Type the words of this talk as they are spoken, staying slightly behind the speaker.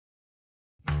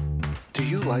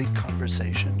you like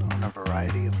conversation on a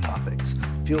variety of topics?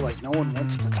 Feel like no one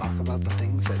wants to talk about the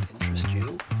things that interest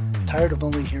you? Tired of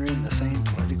only hearing the same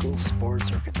political, sports,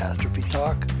 or catastrophe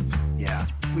talk? Yeah,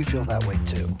 we feel that way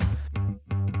too.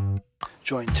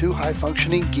 Join two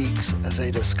high-functioning geeks as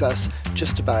they discuss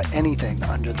just about anything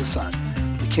under the sun.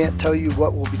 We can't tell you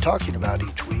what we'll be talking about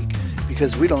each week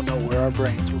because we don't know where our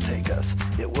brains will take us.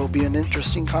 It will be an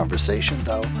interesting conversation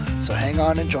though, so hang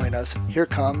on and join us. Here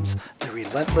comes the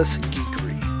Relentless Geekery.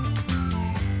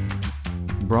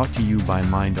 Brought to you by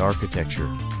Mind Architecture.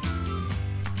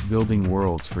 Building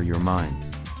worlds for your mind.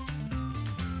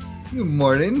 Good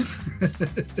morning.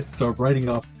 So writing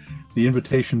up the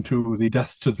invitation to the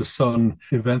Death to the Sun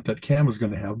event that Cam was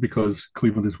going to have, because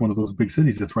Cleveland is one of those big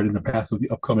cities that's right in the path of the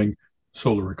upcoming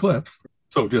solar eclipse.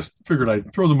 So just figured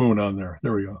I'd throw the moon on there.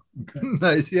 There we go. Okay.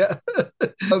 Nice, yeah.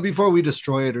 Before we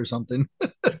destroy it or something.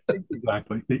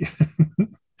 Exactly.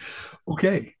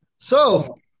 Okay.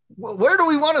 So where do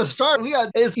we want to start? We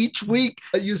got each week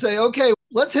you say, okay,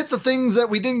 let's hit the things that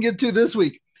we didn't get to this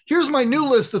week. Here's my new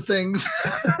list of things.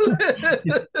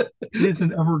 It is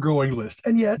an ever-growing list.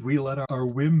 And yet we let our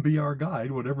whim be our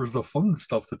guide. Whatever's the fun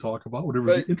stuff to talk about,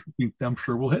 whatever's the interesting, I'm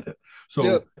sure we'll hit it.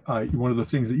 So one of the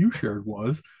things that you shared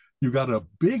was you got a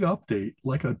big update,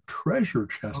 like a treasure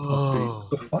chest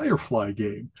update, the Firefly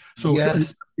game. So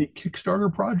is it a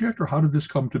Kickstarter project, or how did this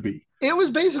come to be? It was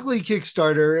basically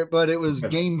Kickstarter, but it was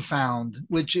GameFound,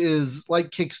 which is like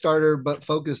Kickstarter, but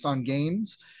focused on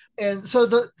games. And so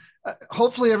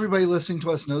hopefully everybody listening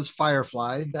to us knows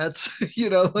Firefly. That's,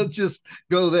 let's just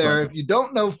go there. Right. If you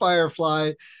don't know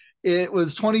Firefly, it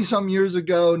was 20 some years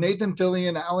ago. Nathan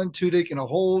Fillion, Alan Tudyk, and a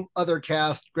whole other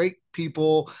cast, great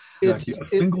people. Exactly. A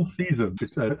single season.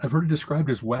 I've heard it described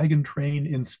as wagon train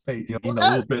in space.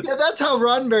 That's how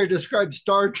Roddenberry described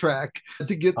Star Trek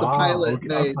to get the pilot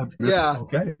made.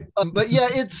 But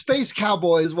it's Space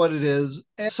Cowboy is what it is.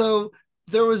 And so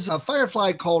there was a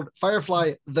Firefly called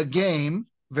Firefly the Game,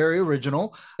 very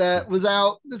original, that was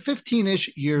out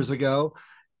 15-ish years ago.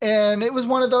 And it was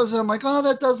one of those, I'm like, oh,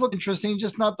 that does look interesting,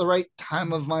 just not the right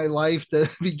time of my life to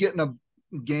be getting a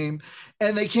game.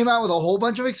 And they came out with a whole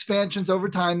bunch of expansions over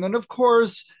time. And of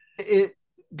course, it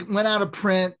went out of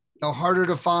print, harder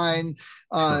to find.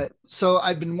 So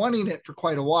I've been wanting it for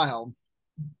quite a while.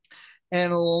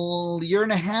 And a year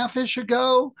and a half-ish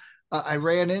ago, I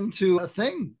ran into a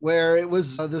thing where it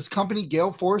was this company,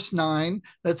 Gale Force 9,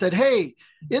 that said, hey,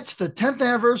 it's the 10th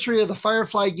anniversary of the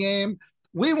Firefly game.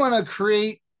 We want to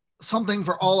create something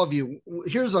for all of you.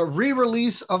 Here's a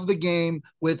re-release of the game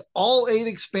with all 8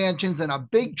 expansions and a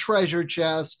big treasure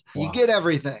chest. Wow. You get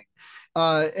everything.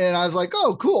 And I was like,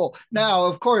 oh, cool. Now,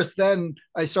 of course, then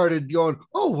I started going,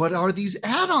 oh, what are these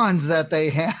add-ons that they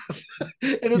have?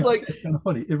 And it's kind of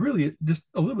funny. It really, just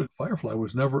a little bit, Firefly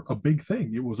was never a big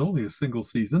thing. It was only a single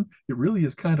season. It really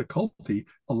is kind of culty.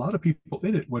 A lot of people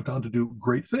in it went on to do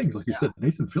great things. Like you said,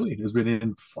 Nathan Fillion has been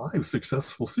in 5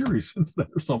 successful series since then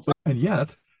or something. And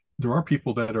yet, there are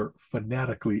people that are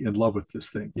fanatically in love with this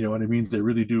thing. You know what I mean? They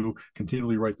really do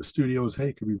continually write the studios,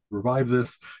 hey, could we revive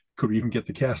this? Could we even get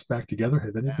the cast back together?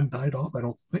 Had anything died off? I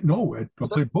don't think. No, I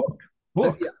don't play book.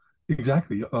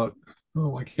 Exactly.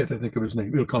 Why can't I think of his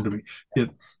name? It'll come to me.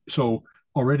 So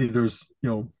already there's,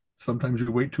 sometimes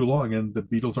you wait too long and the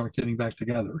Beatles aren't getting back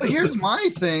together. But here's my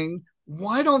thing.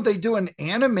 Why don't they do an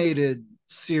animated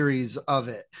series of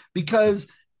it? Because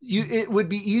it would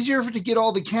be easier to get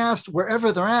all the cast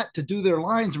wherever they're at to do their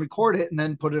lines, record it, and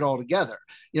then put it all together.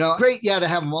 Great, to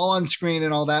have them all on screen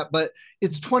and all that, but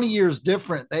it's 20 years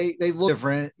different. They look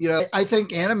different. I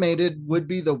think animated would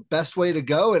be the best way to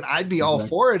go, and I'd be all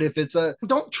for it if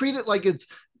don't treat it like it's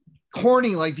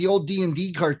corny like the old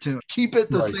D&D cartoon. Keep it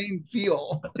the same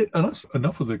feel.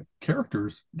 Enough of the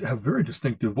characters have very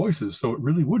distinctive voices, so it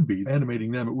really would be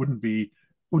animating them. It wouldn't be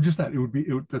just that.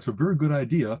 That's a very good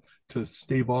idea to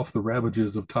stave off the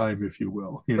ravages of time, if you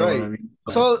will. You know what I mean?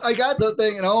 So I got the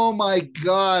thing, and oh my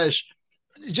gosh,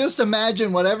 just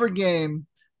imagine whatever game,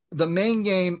 the main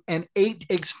game, and 8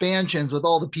 expansions with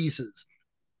all the pieces.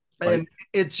 And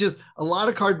it's just a lot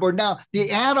of cardboard. Now, the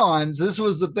add-ons, this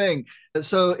was the thing.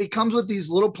 So it comes with these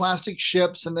little plastic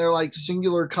ships, and they're like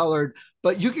singular colored,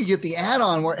 but you could get the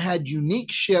add-on where it had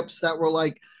unique ships that were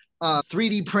like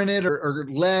 3D printed or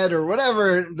lead or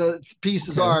whatever the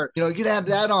pieces are. You could add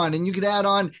that on, and you could add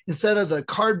on, instead of the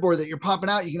cardboard that you're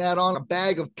popping out, you can add on a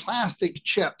bag of plastic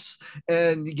chips,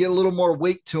 and you get a little more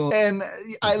weight to them. And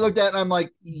I looked at it and I'm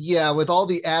like, with all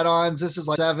the add-ons, this is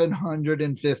like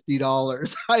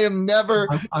 $750. I am never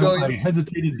I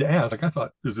hesitated to ask. I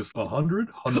thought, is this 100?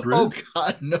 Oh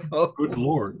God, no. Good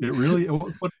Lord. It really,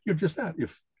 but just that,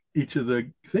 if each of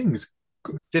the things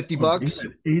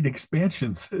 $50. 8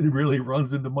 expansions, it really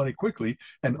runs into money quickly,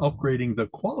 and upgrading the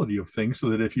quality of things so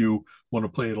that if you want to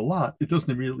play it a lot, it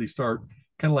doesn't immediately start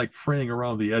kind of like fraying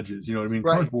around the edges. You know what I mean?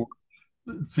 Right. Cardboard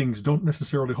things don't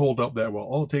necessarily hold up that well.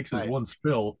 All it takes is one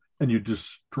spill and you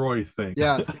destroy things.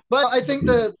 Yeah. But I think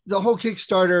the whole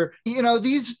Kickstarter,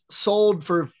 these sold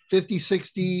for 50,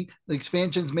 60, the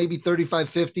expansions maybe 35,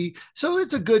 50. So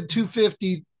it's a good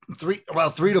 250,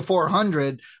 3 to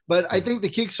 400, but I think the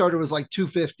Kickstarter was like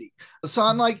 250. So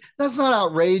I'm like, that's not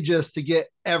outrageous to get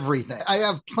everything. I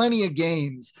have plenty of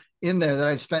games in there that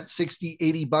I've spent 60,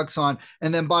 $80 on,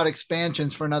 and then bought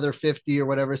expansions for another 50 or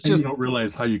whatever. It's just, you don't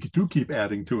realize how you do keep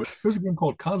adding to it. There's a game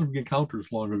called Cosmic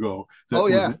Encounters long ago. That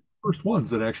was the first ones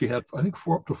that actually had, I think,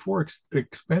 up to four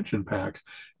expansion packs,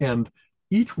 and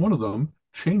each one of them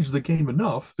changed the game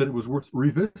enough that it was worth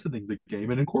revisiting the game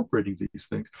and incorporating these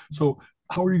things. So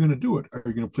how are you going to do it? Are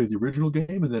you going to play the original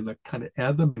game and then kind of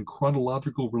add them in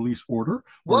chronological release order?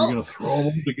 Or are you going to throw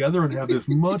them together and have this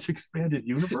much expanded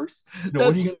universe?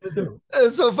 What are you going to do?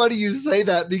 It's so funny you say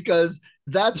that, because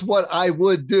that's what I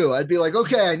would do. I'd be like,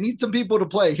 okay, I need some people to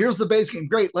play. Here's the base game.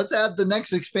 Great. Let's add the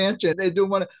next expansion. They do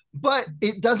one, but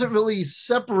it doesn't really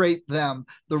separate them.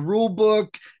 The rule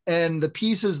book and the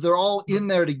pieces, they're all in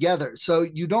there together. So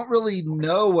you don't really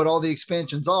know what all the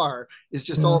expansions are. It's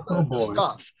just all the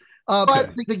stuff.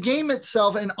 But the game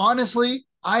itself, and honestly,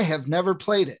 I have never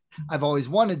played it. I've always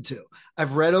wanted to.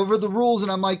 I've read over the rules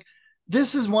and I'm like,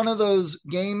 this is one of those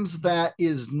games that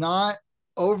is not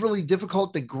overly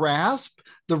difficult to grasp.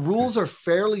 The rules are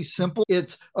fairly simple.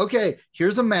 It's okay,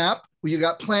 here's a map where you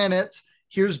got planets,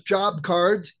 here's job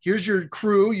cards, here's your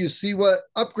crew, you see what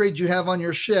upgrades you have on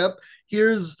your ship,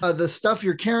 here's the stuff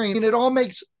you're carrying, and it all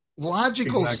makes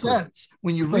logical sense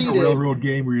when you read it. It's like a railroad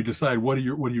game where you decide what are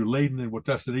you laden and what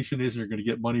destination is, and you're going to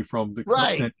get money from the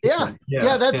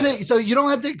that's it. So you don't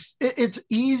have to. It's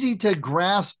easy to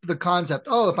grasp the concept.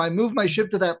 Oh, if I move my ship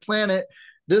to that planet,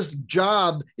 this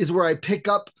job is where I pick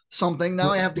up something. Now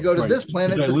I have to go to this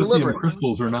planet to deliver it.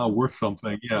 Crystals are now worth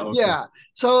something. Yeah.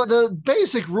 So the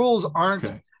basic rules aren't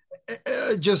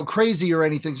just crazy or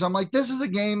anything. So I'm like, this is a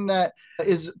game that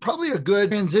is probably a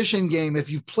good transition game if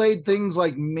you've played things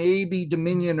like maybe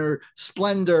Dominion or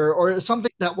Splendor or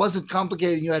something that wasn't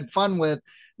complicated and you had fun with.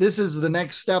 This is the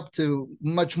next step to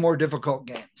much more difficult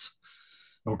games.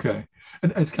 Okay.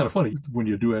 And it's kind of funny when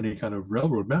you do any kind of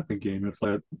railroad mapping game, it's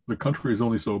like the country is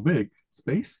only so big.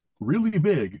 Space, really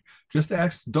big. Just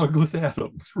ask Douglas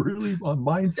Adams, really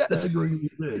mind-staggeringly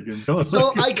big. And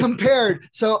so I compared.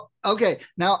 So, okay,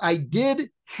 now I did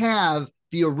have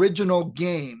the original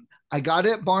game. I got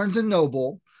it at Barnes &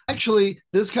 Noble. Actually,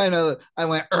 I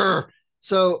went,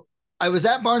 So I was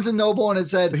at Barnes & Noble and it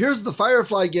said, here's the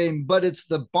Firefly game, but it's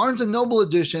the Barnes & Noble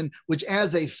edition, which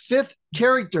adds a 5th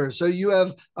character. So you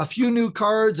have a few new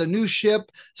cards, a new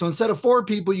ship. So instead of 4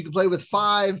 people, you can play with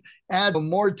 5, add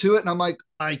more to it. And I'm like,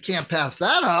 I can't pass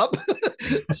that up.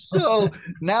 So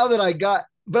now that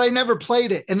but I never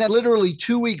played it. And then literally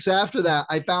 2 weeks after that,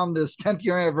 I found this 10th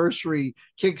year anniversary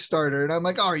Kickstarter. And I'm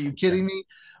like, oh, are you kidding me?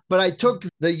 But I took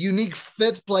the unique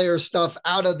 5th player stuff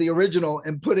out of the original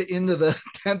and put it into the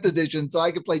 10th edition, so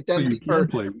I could play 10 or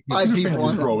 5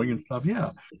 people growing and stuff.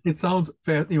 Yeah, it sounds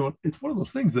it's one of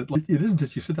those things that it isn't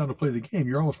just you sit down to play the game.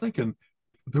 You're always thinking,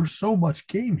 there's so much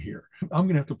game here. I'm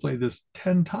going to have to play this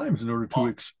 10 times in order to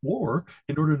explore,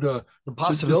 in order to the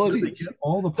possibilities, to get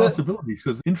all the possibilities,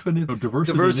 because infinite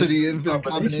diversity infinite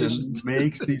combinations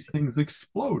makes these things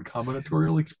explode,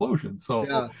 combinatorial explosions. So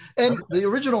yeah, and the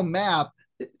original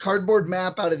cardboard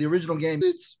map out of the original game,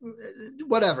 it's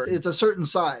whatever, it's a certain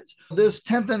size. This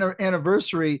 10th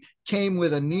anniversary came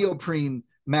with a neoprene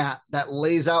mat that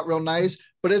lays out real nice,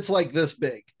 but it's like this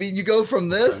big. I mean, you go from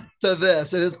this to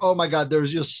this, it is, oh my God,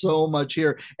 there's just so much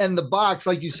here. And the box,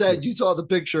 like you said, you saw the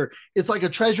picture, it's like a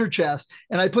treasure chest,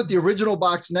 and I put the original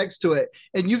box next to it,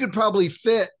 and you could probably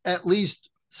fit at least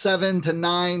 7 to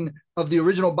 9 of the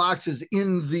original boxes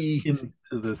into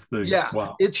this thing. Yeah,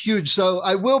 wow, it's huge. So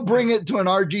I will bring it to an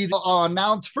RG. I'll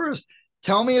announce first.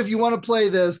 Tell me if you want to play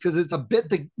this, because it's a bit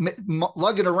to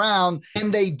lug it around.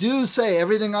 And they do say,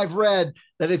 everything I've read,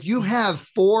 that if you have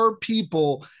 4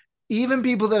 people, even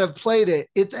people that have played it,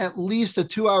 it's at least a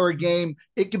 2-hour game.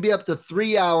 It could be up to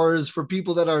 3 hours for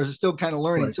people that are still kind of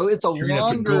learning. Right. So it's You're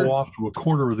longer. Have to go off to a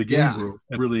corner of the game room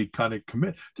and really kind of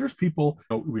commit. There's people,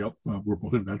 we're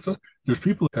both in Mensa. There's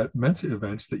people at Mensa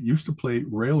events that used to play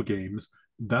rail games.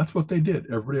 That's what they did.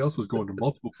 Everybody else was going to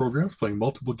multiple programs, playing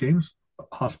multiple games,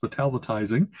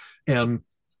 hospitalizing, and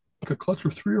like a clutch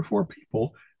of 3 or 4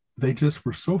 people. They just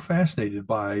were so fascinated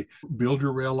by build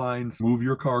your rail lines, move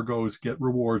your cargoes, get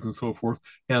rewards, and so forth.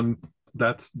 And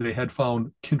they had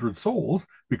found kindred souls,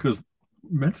 because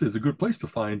Mensa is a good place to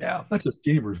find not just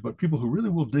gamers, but people who really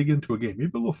will dig into a game,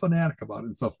 maybe a little fanatic about it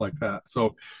and stuff like that.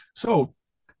 So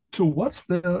what's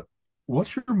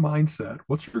your mindset?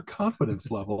 What's your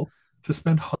confidence level to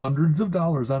spend hundreds of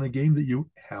dollars on a game that you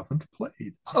haven't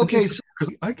played? Okay,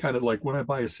 because I kind of like when I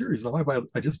buy a series.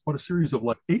 I just bought a series of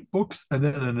like 8 books and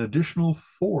then an additional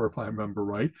 4, if I remember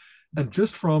right, and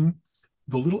just from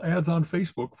the little ads on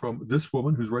Facebook from this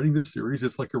woman who's writing this series,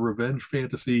 it's like a revenge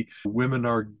fantasy. Women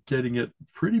are getting it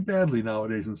pretty badly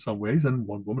nowadays in some ways, and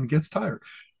one woman gets tired.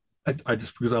 I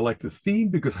just, because I like the theme,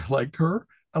 because I liked her,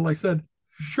 I like said,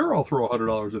 sure, I'll throw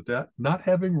 $100 at that, not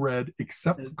having read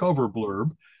except the cover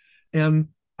blurb. And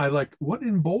I like, what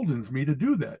emboldens me to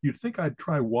do that? You'd think I'd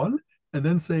try one and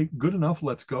then say, good enough,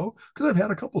 let's go. Because I've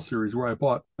had a couple series where I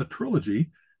bought a trilogy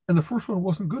and the first one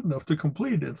wasn't good enough to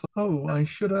complete it. So, oh, I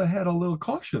should have had a little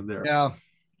caution there. Yeah.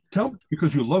 Tell me,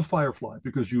 because you love Firefly,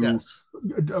 because you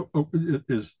it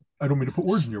is. I don't mean to put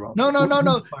words in your mouth.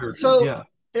 No.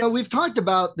 So we've talked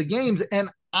about the games, and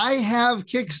I have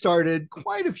kickstarted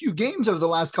quite a few games over the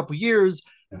last couple of years,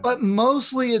 but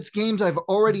mostly it's games I've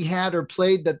already had or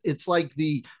played. That it's like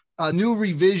the new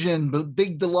revision,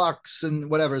 big deluxe and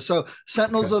whatever. So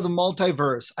Sentinels of the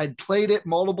Multiverse, I'd played it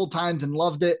multiple times and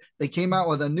loved it. They came out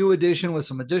with a new edition with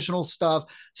some additional stuff.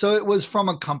 So it was from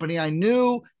a company I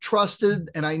knew, trusted,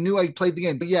 and I knew I played the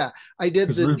game. But yeah, I did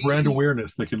the there's brand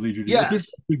awareness that can lead you to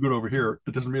yes. Be good over here.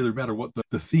 It doesn't really matter what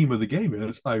the theme of the game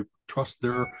is. I trust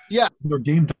their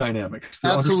game dynamics.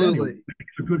 Absolutely.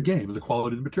 It's a good game, the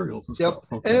quality of the materials and stuff.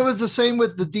 Okay. And it was the same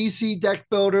with the DC deck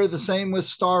builder, the same with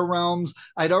Star Realms.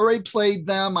 I'd already played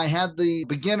them. I had the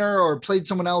beginner or played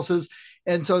someone else's.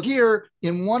 And so here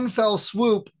in one fell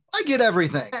swoop, I get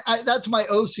everything. That's my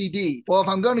OCD. Well, if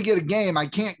I'm going to get a game, I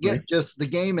can't get just the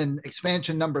game in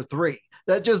expansion number 3.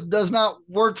 That just does not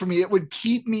work for me. It would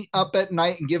keep me up at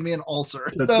night and give me an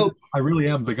ulcer. So I really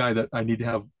am the guy that I need to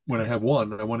have when I have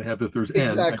one. I want to have that there's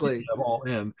exactly. N. I need to have all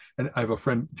N. And I have a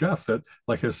friend, Jeff, that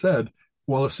like has said,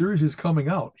 while a series is coming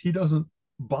out, he doesn't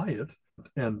buy it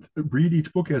and read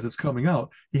each book as it's coming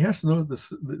out. He has to know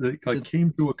that it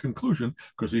came to a conclusion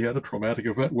because he had a traumatic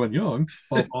event when young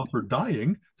of author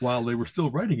dying while they were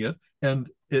still writing it, and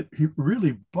it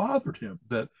really bothered him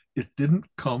that it didn't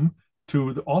come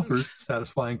to the author's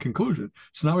satisfying conclusion.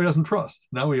 So now he doesn't trust.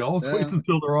 Now he always waits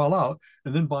until they're all out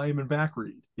and then buy them in back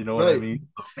read. You know what I mean?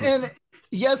 And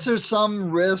yes, there's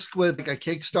some risk with like a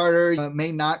Kickstarter. It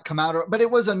may not come out, but it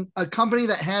was a company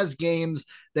that has games.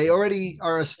 They already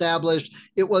are established.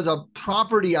 It was a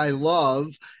property I love.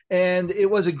 And it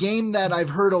was a game that I've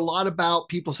heard a lot about.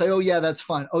 People say, oh, yeah, that's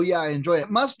fun. Oh, yeah, I enjoy it. It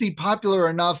must be popular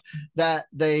enough that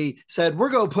they said, we're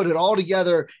going to put it all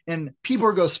together and people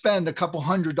are going to spend a couple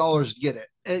 $100 to get it.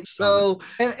 And so,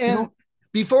 and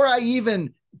before I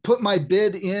even put my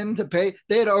bid in to pay,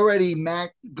 they had already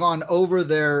gone over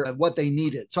their what they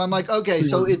needed. So I'm like, okay,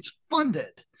 so it's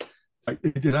funded.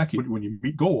 Exactly. When you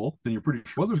meet goal, then you're pretty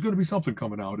sure there's going to be something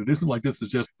coming out. It isn't like this is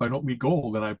just, if I don't meet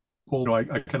goal, then I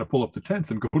kind of pull up the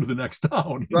tents and go to the next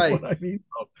town. You know what I mean?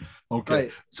 Okay.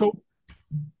 Right. So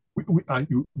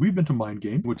we've been to Mind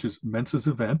Game, which is Mensa's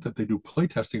event that they do play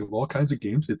testing of all kinds of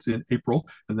games. It's in April,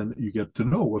 and then you get to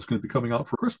know what's going to be coming out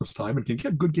for Christmas time and can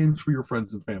get good games for your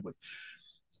friends and family.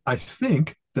 I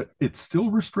think that it's still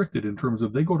restricted in terms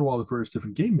of they go to all the various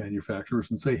different game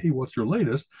manufacturers and say, hey, what's your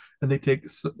latest? And they take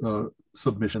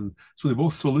submission. So they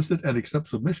both solicit and accept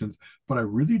submissions. But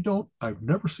I've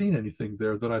never seen anything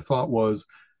there that I thought was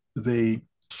they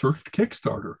searched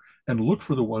Kickstarter and looked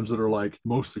for the ones that are like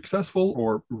most successful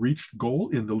or reached goal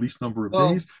in the least number of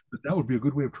days. But that would be a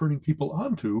good way of turning people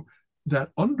onto that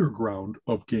underground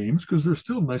of games because they're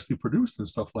still nicely produced and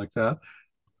stuff like that.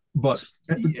 But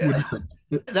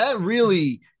that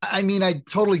really, I mean, I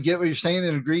totally get what you're saying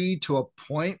and agree to a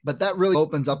point, but that really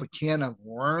opens up a can of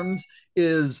worms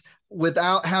is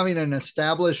without having an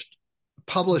established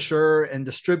publisher and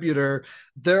distributor,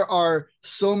 there are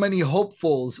so many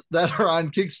hopefuls that are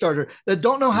on Kickstarter that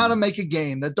don't know how to make a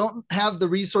game, that don't have the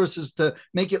resources to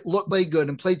make it play good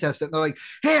and play test it. And they're like,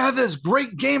 hey, I have this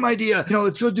great game idea.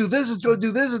 Let's go do this. Let's go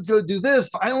do this. Let's go do this.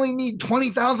 I only need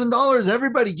 $20,000.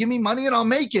 Everybody give me money and I'll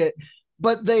make it.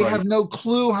 But they have no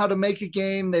clue how to make a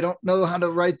game. They don't know how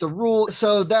to write the rules.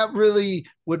 So that really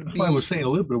would be. I was saying a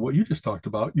little bit of what you just talked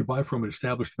about. You buy from an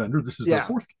established vendor. This is the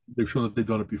fourth time they've shown that they've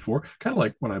done it before. Kind of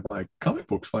like when I buy comic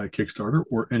books via Kickstarter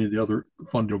or any of the other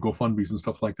GoFundMes and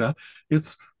stuff like that.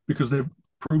 It's because they've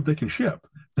proved they can ship.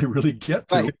 they really get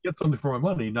to Right. get something for my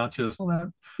money, not just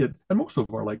that. And most of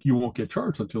them are like, you won't get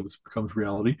charged until this becomes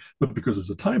reality. But because there's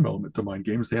a time element to mind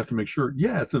games, they have to make sure,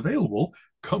 yeah, it's available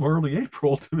come early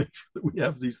April to make sure that we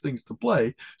have these things to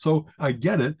play. So I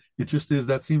get it. It just is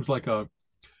that seems like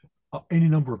any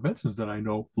number of mentions that I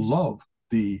know love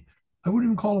the I wouldn't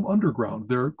even call them underground.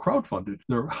 They're crowdfunded.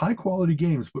 They're high quality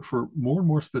games, but for more and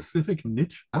more specific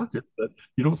niche markets that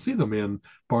you don't see them in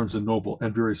Barnes and Noble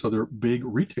and various other big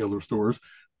retailer stores,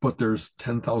 but there's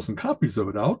 10,000 copies of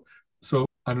it out. So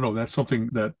I don't know. That's something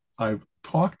that I've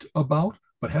talked about,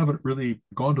 but haven't really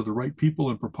gone to the right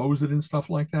people and proposed it and stuff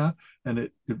like that. And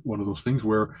it one of those things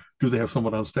where do they have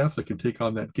someone on staff that can take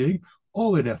on that gig?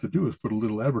 All they'd have to do is put a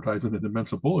little advertisement in the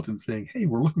Mensa Bulletin saying, hey,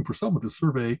 we're looking for someone to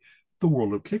survey the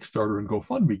world of Kickstarter and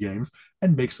GoFundMe games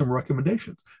and make some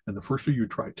recommendations. And the first year you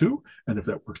try 2, and if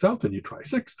that works out, then you try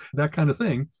 6, that kind of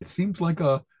thing. It seems like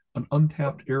an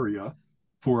untapped area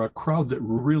for a crowd that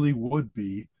really would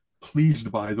be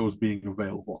pleased by those being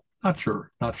available. Not sure,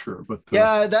 but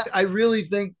yeah, that I really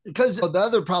think because the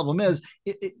other problem is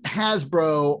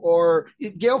Hasbro or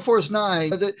Gale Force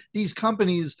 9, these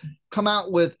companies come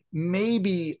out with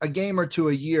maybe a game or two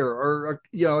a year, or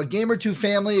a game or two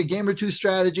family, a game or two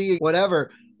strategy,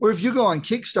 whatever. Or if you go on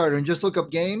Kickstarter and just look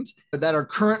up games that are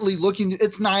currently looking,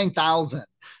 it's 9,000.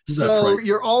 So right.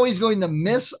 You're always going to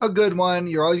miss a good one.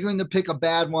 You're always going to pick a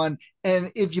bad one.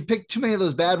 And if you pick too many of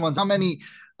those bad ones, how many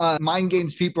mind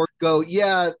games people go,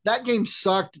 yeah, that game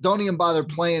sucked, don't even bother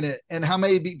playing it, and how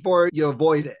many before you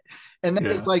avoid it? And then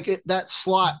it's like that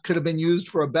slot could have been used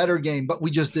for a better game, but we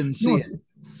just didn't see it.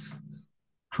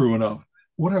 True enough.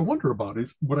 What I wonder about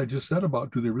is what I just said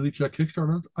about, do they really check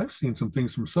Kickstarter? I've seen some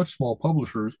things from such small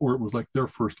publishers, or it was like their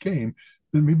first game,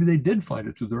 that maybe they did find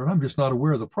it through there, and I'm just not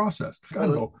aware of the process. I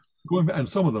don't know. Going back, and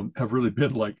some of them have really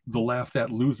been like the laughed at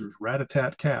losers,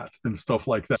 Rat-a-tat-cat, and stuff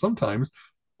like that. Sometimes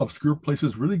obscure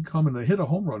places really come and they hit a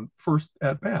home run first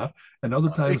at bat, and other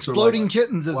times Exploding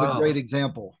Kittens is a great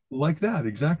example. Like that,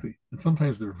 exactly. And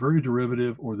sometimes they're very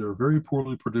derivative, or they're very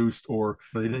poorly produced, or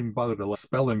they didn't even bother to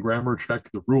spell and grammar check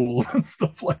the rules and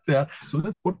stuff like that. So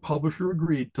that's what publisher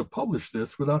agreed to publish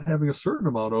this without having a certain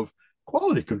amount of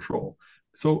quality control.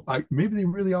 So maybe they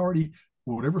really already,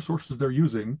 whatever sources they're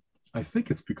using, I think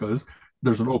it's because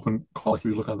there's an open call. If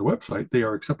you look on the website, they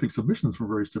are accepting submissions from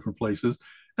various different places.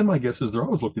 And my guess is they're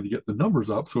always looking to get the numbers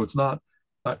up. So it's not,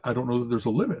 I don't know that there's a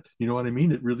limit. You know what I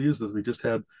mean? It really is that we just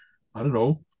had, I don't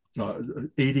know,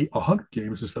 80, 100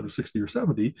 games instead of 60 or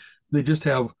 70. They just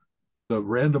have the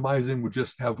randomizing would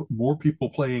just have more people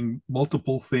playing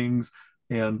multiple things.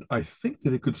 And I think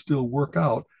that it could still work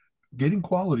out. Getting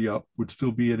quality up would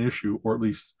still be an issue, or at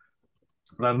least,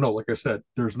 but I don't know. Like I said,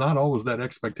 there's not always that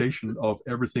expectation of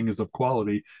everything is of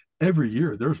quality. Every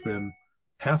year, there's been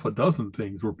half a dozen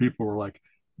things where people were like,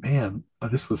 man,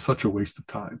 this was such a waste of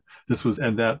time.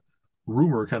 And that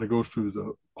rumor kind of goes through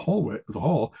the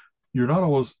hall. You're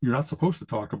not supposed to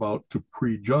talk about, to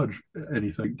prejudge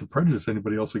anything, to prejudice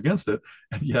anybody else against it.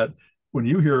 And yet, when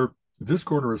you hear this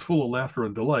corner is full of laughter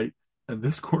and delight, and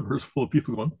this corner is full of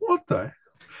people going, what the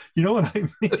you know what I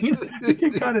mean? You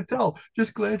can kind of tell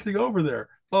just glancing over there.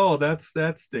 Oh, that's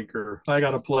that stinker. I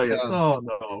got to play it. Oh,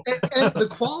 no. And the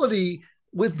quality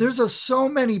there's so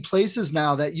many places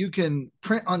now that you can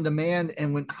print on demand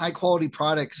and with high quality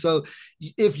products. So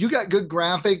if you got good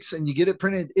graphics and you get it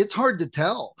printed, it's hard to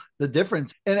tell the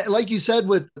difference. And like you said,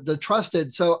 with the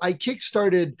trusted, so I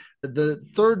kickstarted the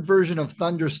 3rd version of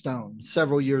Thunderstone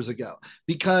several years ago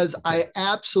because I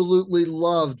absolutely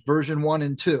loved version 1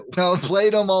 and 2.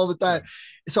 Played them all the time.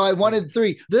 So I wanted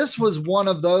 3. This was one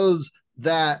of those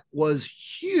that was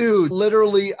huge.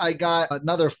 Literally, I got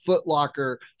another Foot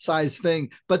Locker size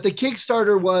thing. But the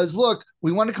Kickstarter was, look,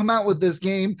 we want to come out with this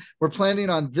game. We're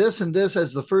planning on this and this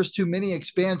as the first 2 mini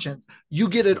expansions. You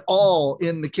get it all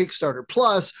in the Kickstarter.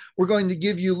 Plus, we're going to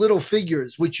give you little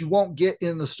figures, which you won't get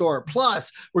in the store.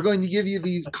 Plus, we're going to give you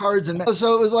these cards. And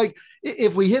so it was like,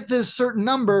 if we hit this certain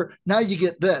number, now you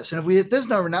get this. And if we hit this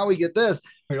number, now we get this.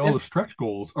 All the stretch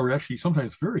goals are actually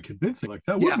sometimes very convincing. Like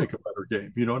that would make a better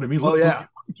game. You know what I mean? Let's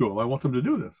to them. I want them to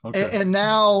do this. Okay. And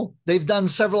now they've done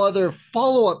several other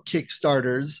follow-up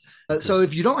Kickstarters. So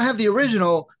if you don't have the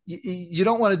original, you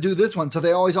don't want to do this one. So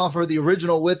they always offer the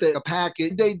original with it, a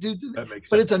package. They do, that makes sense.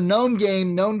 But it's a known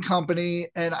game, known company,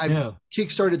 and I've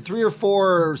Kickstarted 3 or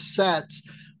 4 sets.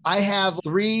 I have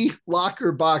 3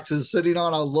 locker boxes sitting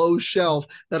on a low shelf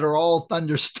that are all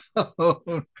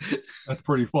Thunderstone. That's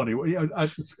pretty funny.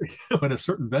 When a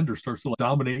certain vendor starts to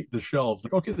dominate the shelves,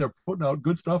 like, okay, they're putting out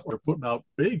good stuff or they're putting out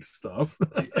big stuff.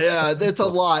 Yeah, it's a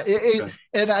lot.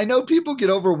 And I know people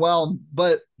get overwhelmed,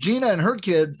 but Gina and her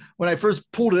kids, when I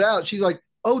first pulled it out, she's like,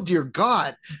 oh dear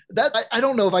God, that I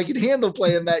don't know if I can handle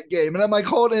playing that game. And I'm like,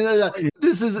 hold on,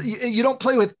 this is, you don't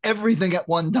play with everything at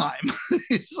one time.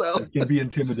 So it can be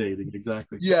intimidating.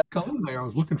 Exactly. Yeah. Colin and I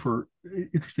was looking for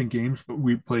interesting games, but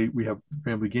we have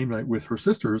family game night with her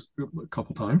sisters a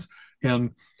couple times.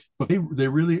 But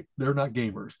they're not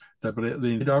gamers, but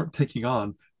they aren't taking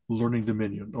on learning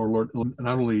Dominion or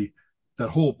not only that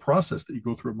whole process that you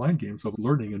go through in mind games of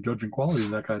learning and judging quality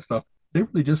and that kind of stuff. They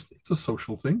really it's a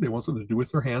social thing. They want something to do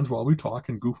with their hands while we talk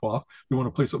and goof off. They want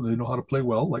to play something they know how to play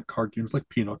well, like card games like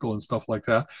Pinochle and stuff like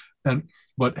that.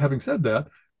 But having said that,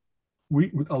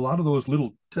 a lot of those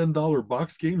little $10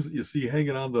 box games that you see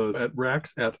hanging on at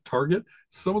racks at Target,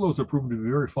 some of those have proven to be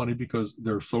very funny because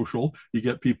they're social. You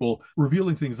get people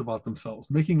revealing things about themselves,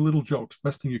 making little jokes,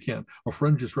 best thing you can. A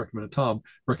friend just Tom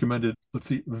recommended, let's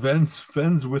see,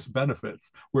 Venns with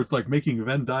benefits, where it's like making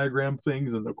Venn diagram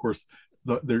things, and of course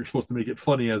they're supposed to make it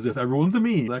funny as if everyone's a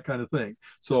me, that kind of thing.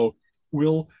 So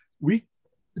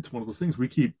it's one of those things, we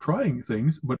keep trying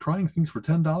things, but trying things for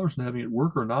 $10 and having it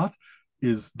work or not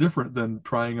is different than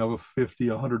trying a $50,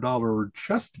 $100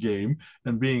 chess game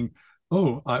and being,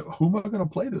 who am I going to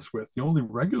play this with? The only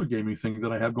regular gaming thing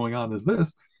that I have going on is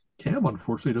this. Cam,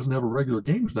 unfortunately, doesn't have a regular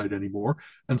games night anymore.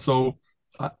 And so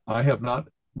I have not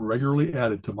regularly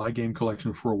added to my game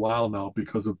collection for a while now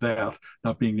because of that,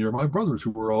 not being near my brothers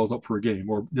who were always up for a game,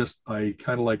 or just I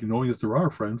kind of like knowing that there are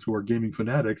friends who are gaming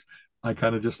fanatics. I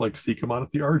kind of just like seek them out at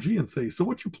the RG and say, so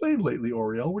what you playing lately,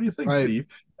 Oriel? What do you think, right, Steve?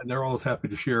 And they're always happy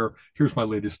to share, here's my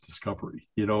latest discovery.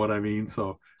 You know what I mean?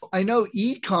 So I know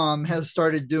Ecom has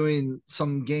started doing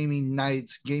some gaming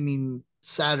nights, gaming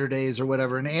Saturdays or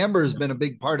whatever, and Amber's been a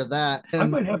big part of that. And I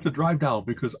might have to drive down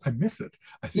because I miss it.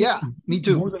 I think me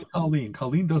too. More than Colleen.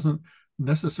 Colleen doesn't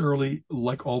necessarily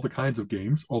like all the kinds of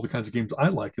games I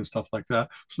like and stuff like that.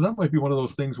 So that might be one of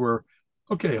those things where,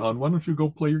 okay, hon, why don't you go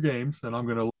play your games and I'm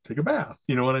going to take a bath?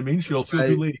 You know what I mean? She'll do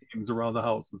lady things around the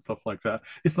house and stuff like that.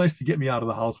 It's nice to get me out of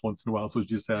the house once in a while so she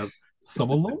just has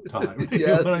some alone time. You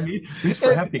know what I mean? It's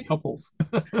for happy couples.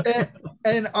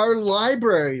 and our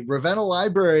library, Ravenna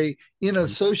Library, in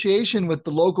association with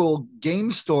the local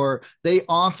game store, they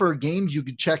offer games you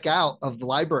could check out of the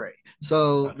library.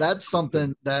 So that's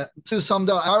something that summed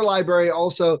up. Our library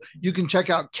also, you can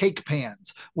check out cake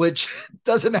pans, which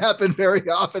doesn't happen very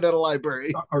often at a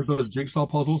library. Are those jigsaw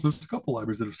puzzles? There's a couple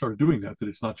libraries that have started doing that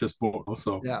it's not just books.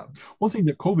 So yeah. One thing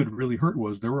that COVID really hurt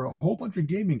was there were a whole bunch of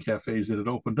gaming cafes that had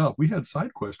opened up. We had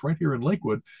SideQuest right here in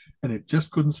Lakewood, and it just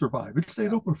couldn't survive. It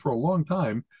stayed open for a long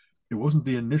time. It wasn't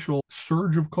the initial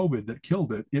surge of COVID that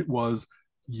killed it. It was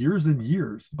years and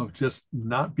years of just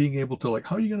not being able to, like,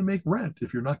 how are you going to make rent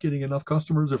if you're not getting enough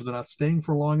customers, if they're not staying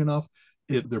for long enough?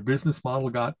 Their business model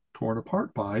got torn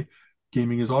apart by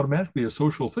gaming is automatically a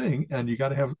social thing, and you got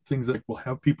to have things that will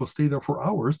have people stay there for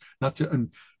hours, not just,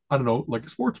 and I don't know, like a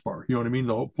sports bar. You know what I mean?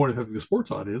 The whole point of having the sports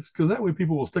on is because that way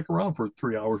people will stick around for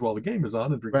 3 hours while the game is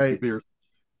on and drink a few beers.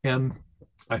 And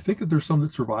I think that there's some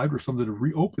that survived or some that have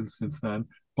reopened since then,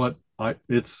 but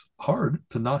it's hard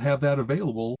to not have that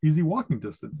available, easy walking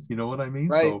distance. You know what I mean?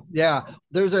 Right. So, yeah.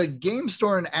 There's a game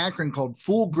store in Akron called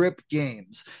Full Grip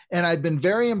Games, and I've been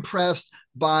very impressed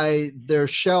by their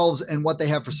shelves and what they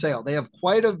have for sale. They have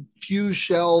quite a few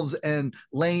shelves and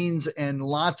lanes and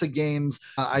lots of games.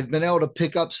 I've been able to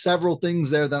pick up several things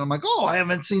there that I'm like, oh, I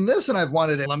haven't seen this and I've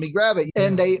wanted it. Let me grab it.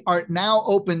 And they are now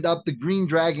opened up the Green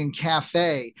Dragon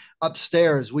Cafe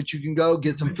upstairs, which you can go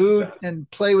get some food and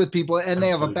play with people. And they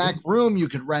have a back room you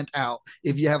can rent out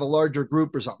if you have a larger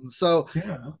group or something. So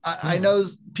I know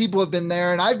people have been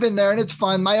there and I've been there and it's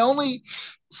fun. My only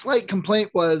slight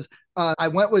complaint was I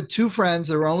went with two friends.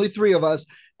 There were only three of us,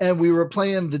 and we were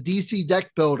playing the DC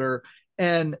deck builder,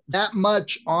 and that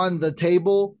much on the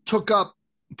table took up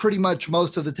pretty much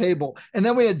most of the table. And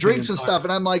then we had drinks and stuff,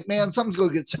 and I'm like, man, something's going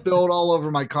to get spilled all over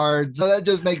my cards. So that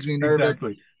just makes me nervous.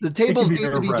 Exactly. The tables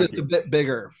need to be just a bit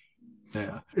bigger.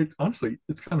 Yeah, honestly,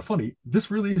 it's kind of funny. This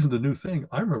really isn't a new thing.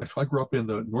 I remember I grew up in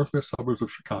the northwest suburbs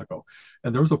of Chicago,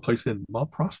 and there was a place in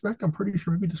Mount Prospect, I'm pretty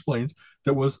sure, maybe Des Plaines,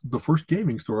 that was the first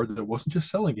gaming store that wasn't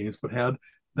just selling games, but had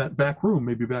that back room,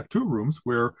 maybe back two rooms,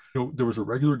 where there was a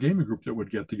regular gaming group that would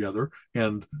get together,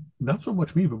 and not so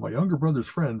much me, but my younger brother's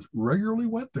friends regularly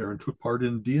went there and took part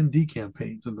in D&D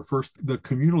campaigns and the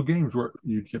communal games where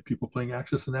you'd get people playing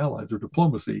Axis and Allies or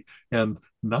Diplomacy, and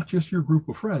not just your group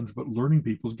of friends, but learning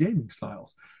people's gaming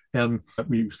styles. And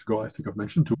we used to go, I think I've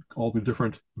mentioned, to all the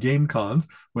different game cons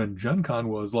when Gen Con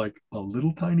was like a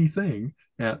little tiny thing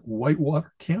at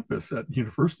Whitewater campus at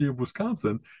University of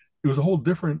Wisconsin. It was a whole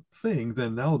different thing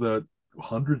than now.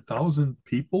 100,000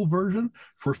 people version,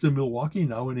 first in Milwaukee,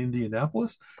 now in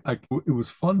Indianapolis. It was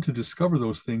fun to discover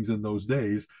those things in those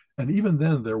days. And even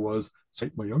then, there was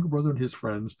my younger brother and his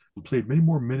friends who played many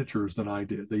more miniatures than I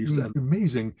did. They used to have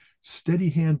amazing steady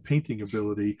hand painting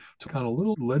ability to kind of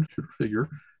little lead figure,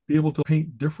 be able to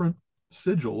paint different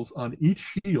sigils on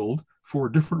each shield for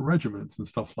different regiments and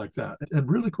stuff like that. And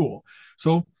really cool.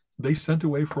 So they sent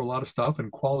away for a lot of stuff,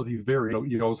 and quality varied.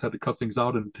 You always had to cut things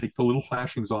out and take the little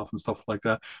flashings off and stuff like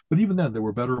that. But even then, there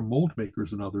were better mold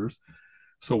makers than others.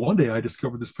 So one day I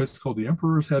discovered this place called the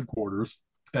Emperor's Headquarters,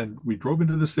 and we drove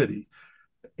into the city,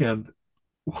 and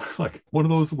like one of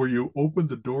those where you open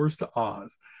the doors to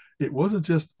Oz. It wasn't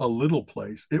just a little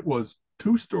place. It was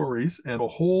 2 stories, and a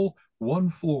whole one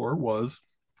floor was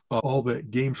all the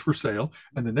games for sale,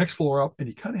 and the next floor up, and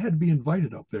you kind of had to be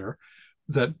invited up there.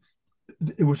 That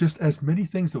it was just as many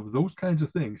things of those kinds of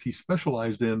things. He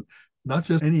specialized in not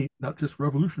just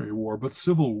Revolutionary War, but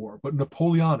Civil War, but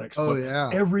Napoleonics. Oh, but yeah.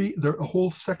 a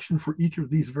whole section for each of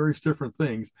these various different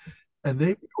things. And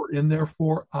they were in there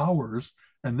for hours,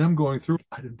 and them going through,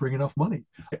 I didn't bring enough money.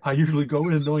 I usually go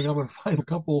in knowing I'm going to find a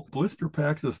couple blister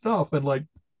packs of stuff, and like,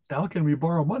 Al, can we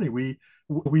borrow money? We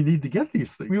need to get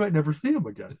these things. We might never see them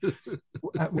again.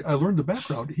 I learned the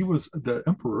background. The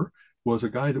Emperor was a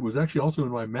guy that was actually also in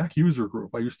my Mac user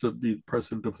group. I used to be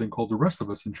president of a thing called The Rest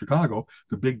of Us in Chicago,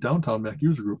 the big downtown Mac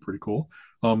user group, pretty cool.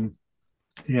 And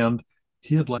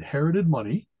he had like inherited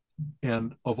money.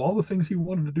 And of all the things he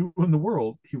wanted to do in the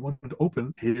world, he wanted to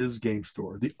open his game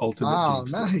store, the ultimate game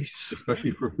store, nice.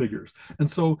 especially for figures.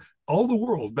 And so all the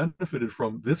world benefited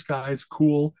from this guy's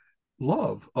cool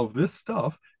love of this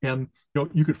stuff. And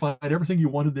you could find everything you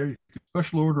wanted there. You could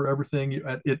special order everything.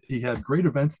 He had great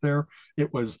events there.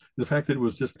 It was the fact that it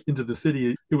was just into the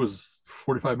city. It was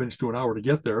 45 minutes to an hour to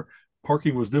get there.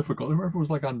 Parking was difficult. I remember if it was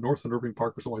like on North and Irving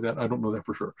Park or something like that. I don't know that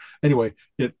for sure. Anyway,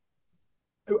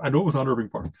 I know it was on Irving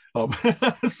Park.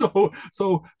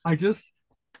 So I just,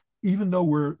 even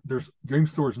though there's game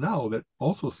stores now that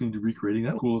also seem to be recreating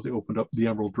that, cool as they opened up the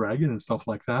Emerald Dragon and stuff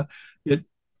like that.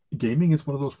 Gaming is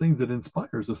one of those things that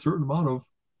inspires a certain amount of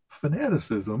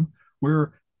fanaticism,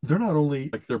 where they're not only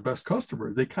like their best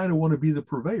customer, they kind of want to be the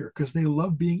purveyor because they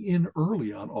love being in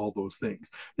early on all those things.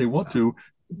 They want to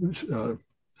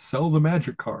sell the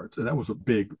magic cards, and that was a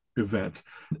big event.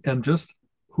 And just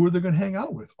who are they going to hang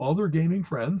out with? All their gaming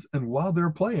friends. And while they're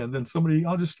playing, then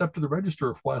I'll just step to the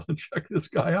register a while and check this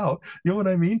guy out. You know what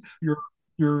I mean?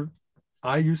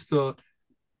 I used to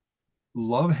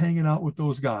love hanging out with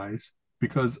those guys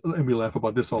because, and we laugh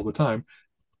about this all the time,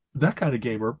 that kind of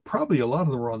gamer, probably a lot of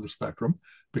them are on the spectrum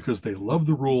because they love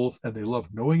the rules and they love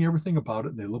knowing everything about it,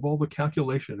 and they love all the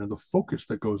calculation and the focus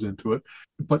that goes into it.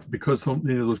 But because so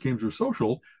many of those games are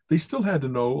social, they still had to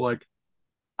know like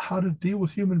how to deal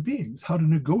with human beings, how to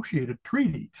negotiate a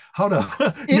treaty, how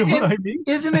to, you know what I mean?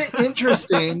 Isn't it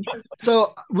interesting?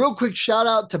 So real quick shout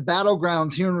out to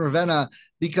Battlegrounds here in Ravenna,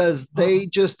 because they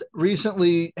just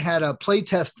recently had a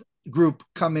playtest group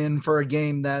come in for a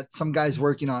game that some guy's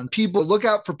working on. People look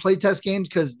out for playtest games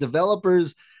because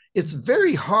developers, it's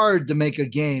very hard to make a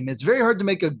game. It's very hard to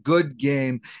make a good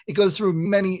game. It goes through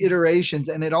many iterations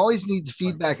and it always needs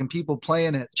feedback and people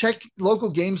playing it. Check local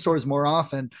game stores more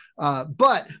often.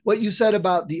 But what you said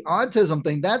about the autism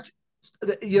thing, that's,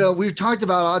 we talked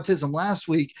about autism last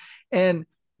week. And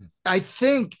I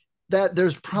think that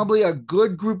there's probably a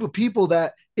good group of people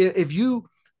that if you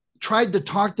tried to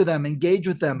talk to them, engage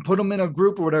with them, put them in a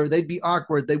group or whatever, they'd be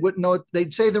awkward. They wouldn't know it.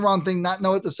 They'd say the wrong thing, not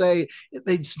know what to say.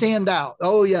 They'd stand out.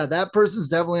 Oh yeah, that person's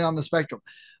definitely on the spectrum.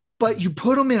 But you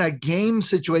put them in a game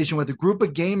situation with a group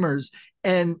of gamers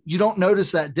and you don't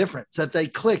notice that difference, that they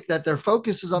click, that their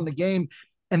focus is on the game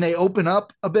and they open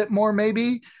up a bit more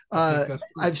maybe.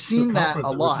 I've seen that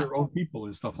a lot. Their own people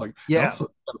and stuff like that. Yeah. Also,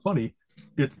 kind of funny,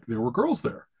 there were girls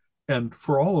there. And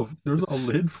there's a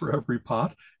lid for every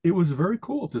pot. It was very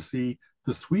cool to see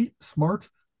the sweet, smart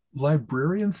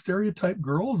librarian stereotype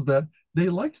girls that they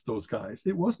liked those guys.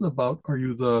 It wasn't about, are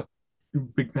you the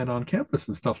big man on campus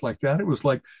and stuff like that. It was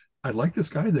like, I like this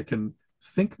guy that can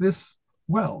think this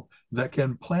well, that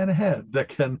can plan ahead, that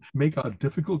can make a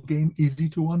difficult game easy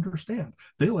to understand.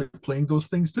 They like playing those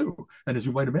things too. And as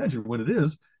you might imagine, when it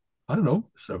is, I don't know,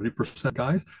 70%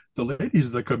 guys, the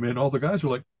ladies that come in, all the guys are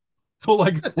like, so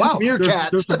like, wow,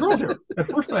 there's a girl here.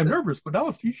 At first I'm nervous, but now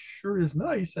she sure is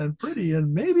nice and pretty,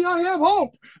 and maybe I have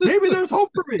hope. Maybe there's hope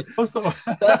for me. So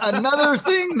another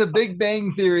thing the Big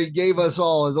Bang Theory gave us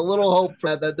all is a little hope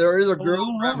that there is a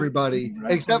girl for everybody,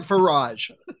 exactly. Except for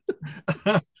Raj.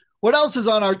 What else is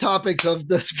on our topics of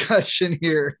discussion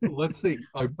here? Let's see.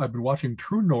 I've been watching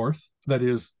True North, that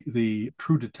is the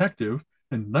True Detective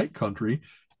and Night Country.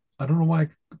 I don't know why I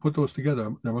put those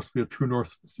together. There must be a True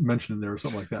North mention in there or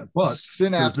something like that. But there's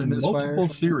Synapse been misfire. multiple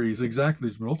series, exactly.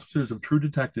 There's been multiple series of True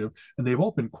Detective, and they've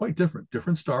all been quite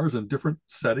different stars and different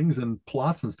settings and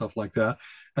plots and stuff like that.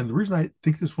 And the reason I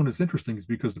think this one is interesting is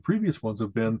because the previous ones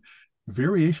have been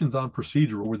variations on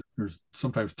procedural, where there's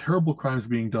sometimes terrible crimes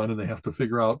being done, and they have to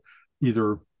figure out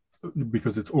either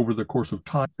because it's over the course of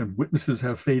time and witnesses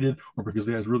have faded, or because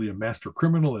the guy's really a master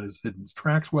criminal and has hidden his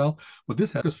tracks well. But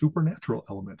this has a supernatural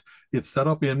element. It's set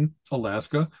up in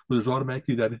Alaska, where there's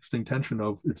automatically that interesting tension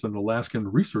of it's an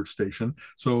Alaskan research station.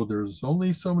 So there's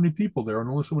only so many people there and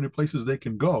only so many places they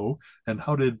can go. And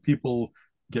how did people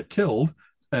get killed?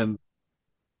 And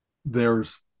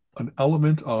there's an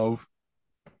element of,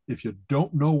 if you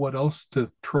don't know what else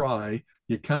to try,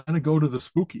 you kind of go to the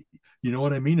spooky. You know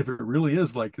what I mean? If it really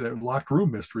is like a locked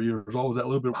room mystery, there's always that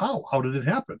little bit of how did it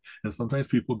happen? And sometimes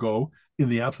people go, in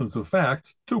the absence of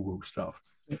facts, to woo stuff.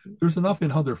 There's enough in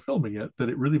how they're filming it that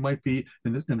it really might be,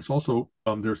 and it's also,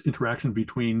 there's interaction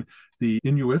between the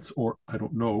Inuits, or I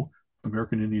don't know,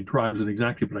 American Indian tribes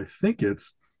exactly, but I think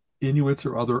it's Inuits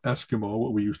or other Eskimo,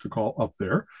 what we used to call up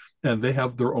there, and they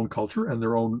have their own culture and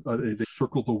their own. They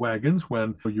circle the wagons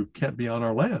when you can't be on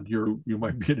our land. You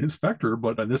might be an inspector,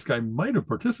 but and this guy might have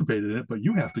participated in it, but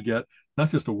you have to get not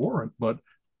just a warrant, but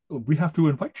we have to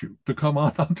invite you to come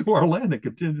on onto our land and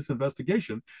continue this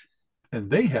investigation. And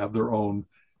they have their own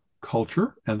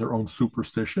culture and their own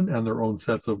superstition and their own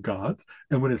sets of gods.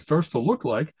 And when it starts to look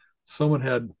like someone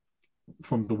had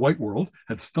from the white world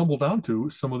had stumbled onto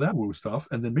some of that woo stuff,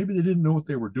 and then maybe they didn't know what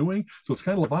they were doing. So it's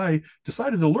kind of like I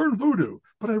decided to learn voodoo,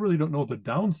 but I really don't know the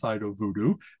downside of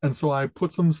voodoo, and so I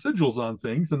put some sigils on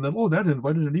things, and then that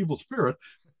invited an evil spirit.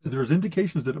 There's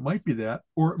indications that it might be that,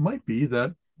 or it might be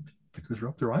that because you're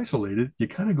up there isolated, you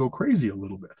kind of go crazy a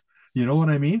little bit. You know what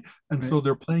I mean? And so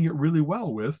they're playing it really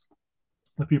well with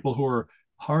the people who are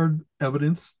hard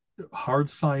evidence, hard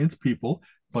science people,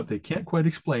 but they can't quite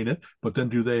explain it. But then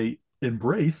do they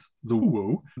embrace the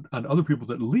woo and other people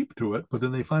that leap to it, but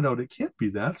then they find out it can't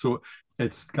be that. So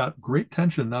it's got great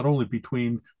tension, not only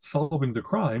between solving the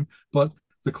crime, but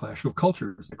the clash of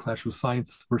cultures, the clash of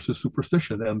science versus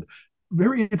superstition. And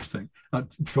very interesting.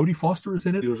 Jodie Foster is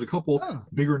in it. There's a couple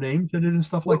bigger names in it and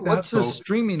stuff like that. What's this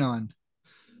streaming on?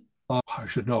 I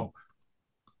should know.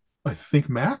 I think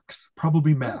Max,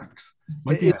 probably Max.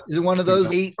 Is it one of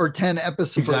those 8 or 10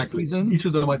 episodes per season? Each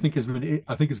of them, I think, has been 8.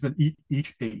 I think it's been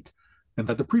each 8. And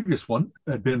that the previous one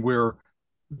had been where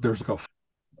there's like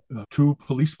two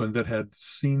policemen that had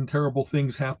seen terrible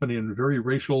things happen in very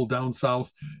racial down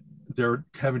south. They're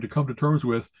having to come to terms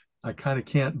with, I kind of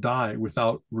can't die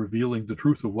without revealing the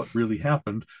truth of what really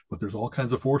happened. But there's all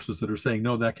kinds of forces that are saying,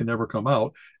 no, that can never come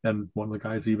out. And one of the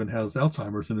guys even has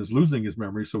Alzheimer's and is losing his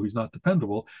memory, so he's not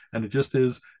dependable. And it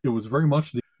was very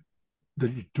much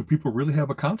do people really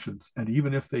have a conscience? And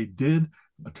even if they did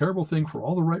a terrible thing for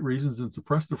all the right reasons and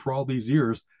suppressed it for all these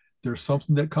years, there's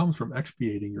something that comes from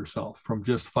expiating yourself, from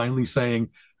just finally saying,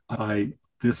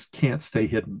 this can't stay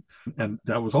hidden. And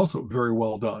that was also very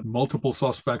well done. Multiple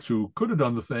suspects who could have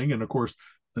done the thing. And of course,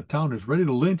 the town is ready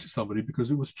to lynch somebody because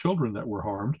it was children that were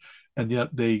harmed. And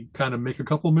yet they kind of make a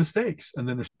couple of mistakes. And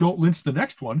then don't lynch the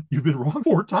next one. You've been wrong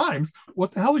 4 times.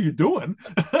 What the hell are you doing?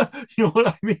 You know what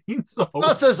I mean? So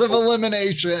process of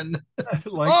elimination.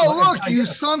 Look, you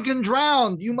sunk and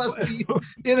drowned. You must be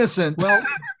innocent. Well,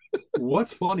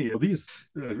 what's funny, and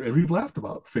we've laughed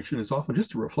about fiction is often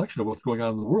just a reflection of what's going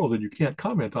on in the world, and you can't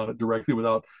comment on it directly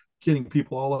without getting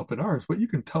people all up in arms, but you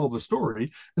can tell the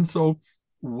story. And so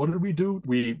what did we do?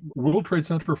 World Trade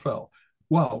Center fell.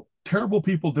 Wow, terrible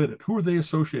people did it. Who are they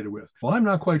associated with? Well, I'm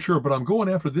not quite sure, but I'm going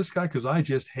after this guy because I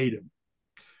just hate him.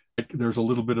 There's a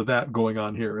little bit of that going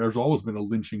on here. There's always been a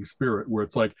lynching spirit where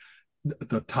it's like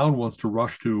the town wants to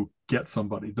rush to get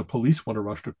somebody. The police want to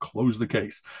rush to close the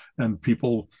case. And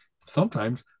people,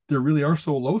 sometimes they really are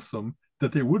so loathsome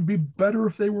that they would be better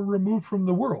if they were removed from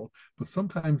the world. But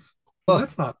sometimes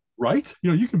that's not right.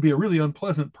 You can be a really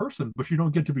unpleasant person, but you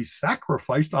don't get to be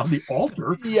sacrificed on the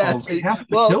altar. Yes. You have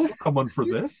to kill someone for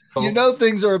this. So,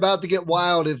 things are about to get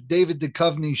wild if David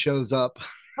Duchovny shows up.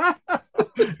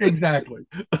 Exactly.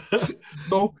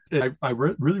 So I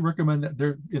really recommend that.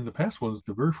 There in the past ones,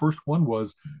 the very first one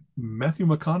was Matthew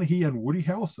McConaughey and Woody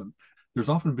Harrelson. There's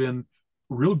often been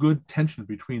real good tension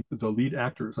between the lead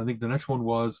actors. I think the next one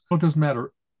was, it doesn't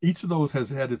matter. Each of those has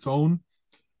had its own.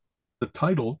 The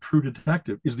title, True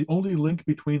Detective, is the only link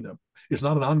between them. It's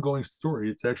not an ongoing story.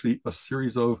 It's actually a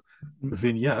series of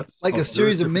vignettes. Like a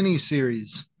series of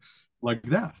mini-series. Like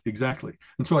that, exactly.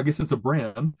 And so I guess it's a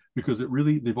brand because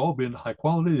they've all been high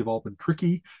quality. They've all been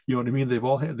tricky. You know what I mean? They've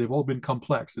all been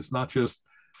complex. It's not just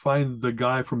find the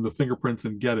guy from the fingerprints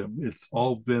and get him. It's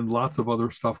all been lots of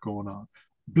other stuff going on.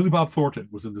 Billy Bob Thornton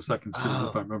was in the second season,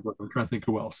 if I remember. I'm trying to think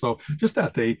who else. So just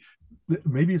that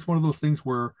maybe it's one of those things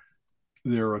where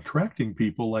they're attracting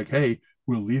people like, hey,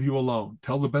 we'll leave you alone.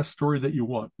 Tell the best story that you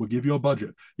want. We'll give you a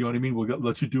budget. You know what I mean? We'll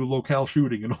let you do locale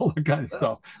shooting and all that kind of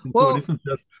stuff. And so it isn't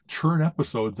just churn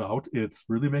episodes out. It's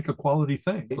really make a quality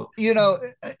thing. So,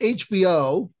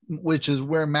 HBO, which is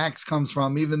where Max comes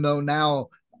from, even though now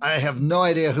I have no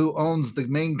idea who owns the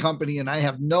main company, and I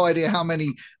have no idea how many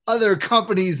other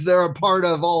companies they're a part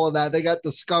of, all of that. They got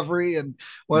Discovery and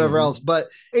whatever else. But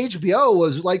HBO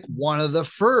was like one of the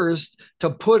first to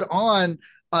put on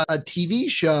a TV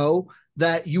show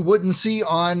that you wouldn't see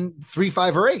on 3,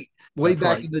 5, or 8 way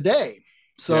back in the day.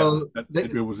 So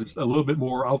it was a little bit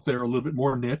more out there, a little bit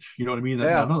more niche. You know what I mean?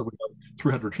 Yeah. Another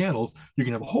 300 channels, you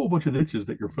can have a whole bunch of niches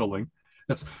that you're filling.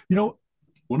 That's,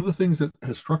 one of the things that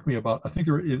has struck me about, I think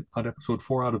they're on episode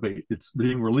 4 out of 8. It's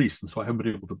being released, and so I haven't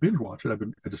been able to binge watch it. I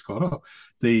just caught up.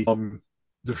 The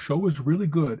show is really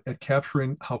good at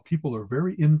capturing how people are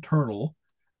very internal,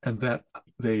 and that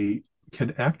they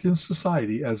can act in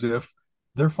society as if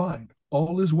they're fine,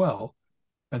 all is well,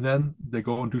 and then they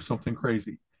go and do something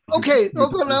crazy. Okay,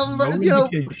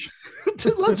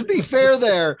 let's be fair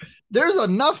there. There's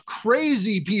enough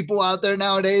crazy people out there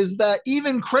nowadays that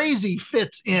even crazy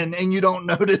fits in and you don't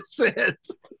notice it.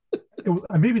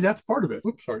 Maybe that's part of it.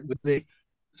 Oops, sorry.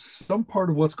 Some part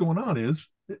of what's going on is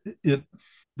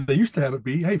they used to have it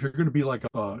be, hey, if you're going to be like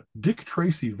a Dick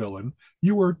Tracy villain,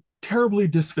 you were terribly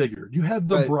disfigured. You had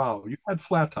the brow, you had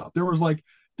flat top. There was like,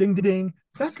 ding, ding, ding,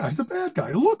 that guy's a bad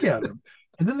guy. Look at him.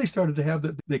 And then they started to have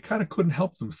that they kind of couldn't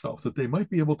help themselves, that they might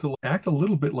be able to act a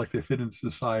little bit like they fit into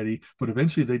society, but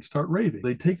eventually they'd start raving.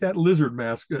 They'd take that lizard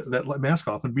mask, that mask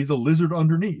off, and be the lizard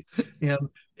underneath. And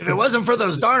if it wasn't for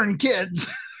those darn kids.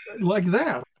 Like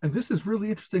that. And this is really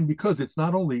interesting because it's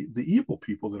not only the evil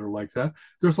people that are like that,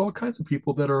 there's all kinds of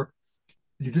people that are,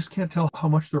 you just can't tell how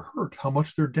much they're hurt, how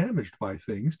much they're damaged by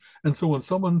things. And so when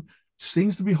someone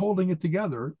seems to be holding it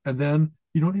together, and then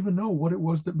you don't even know what it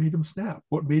was that made him snap,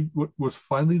 what was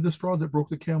finally the straw that broke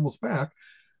the camel's back.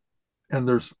 And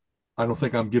I don't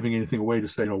think I'm giving anything away to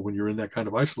say, when you're in that kind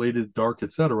of isolated, dark,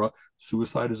 etc.,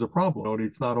 suicide is a problem.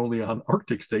 It's not only on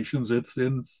Arctic stations, it's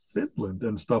in Finland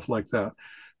and stuff like that.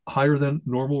 Higher than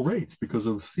normal rates because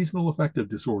of seasonal affective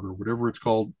disorder, whatever it's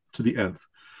called, to the nth.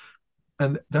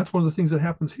 And that's one of the things that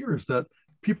happens here, is that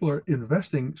people are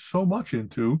investing so much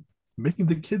into making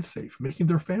the kids safe, making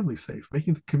their family safe,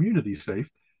 making the community safe.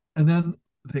 And then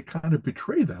they kind of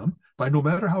betray them by, no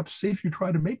matter how safe you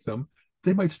try to make them,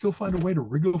 they might still find a way to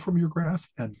wriggle from your grasp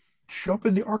and jump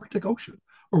in the Arctic Ocean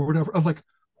or whatever. I was like,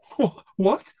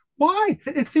 what? Why?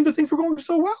 It seemed that things were going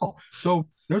so well. So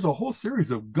there's a whole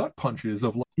series of gut punches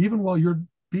of, even while you're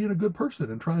being a good person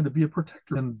and trying to be a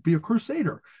protector and be a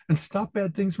crusader and stop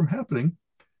bad things from happening,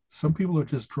 some people are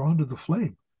just drawn to the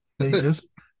flame.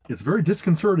 It's very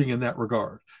disconcerting in that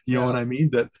regard. You know what I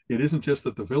mean? That it isn't just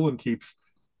that the villain keeps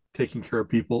taking care of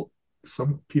people.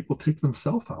 Some people take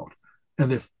themselves out.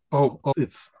 And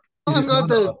it's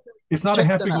not a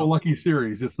happy-go-lucky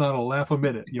series. It's not a laugh a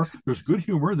minute. There's good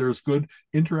humor. There's good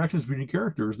interactions between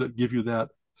characters that give you that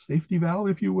safety valve,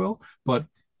 if you will. But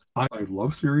I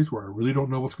love series where I really don't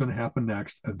know what's going to happen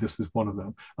next, and this is one of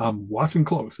them. I'm watching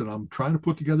close, and I'm trying to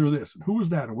put together this. And who is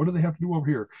that? And what do they have to do over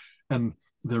here? And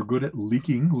they're good at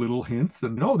leaking little hints.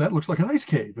 And that looks like an ice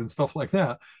cave and stuff like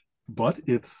that. But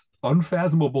it's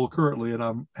unfathomable currently, and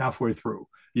I'm halfway through.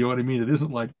 You know what I mean? It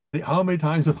isn't like, how many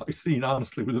times have I seen,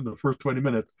 honestly, within the first 20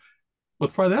 minutes,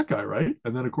 let's try that guy, right?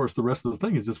 And then, of course, the rest of the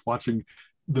thing is just watching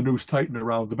the noose tighten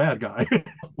around the bad guy.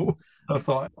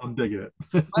 So I'm digging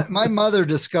it. My mother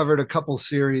discovered a couple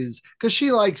series because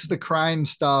she likes the crime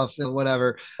stuff and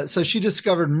whatever. So she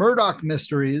discovered Murdoch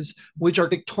Mysteries, which are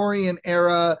Victorian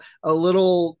era, a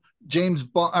little James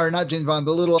Bond, or not James Bond,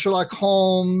 but a little Sherlock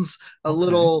Holmes, a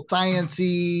little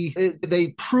sciencey. They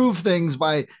prove things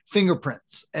by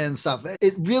fingerprints and stuff.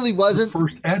 It really wasn't the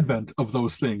first advent of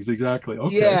those things. Exactly.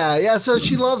 Okay. Yeah. So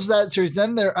she loves that series.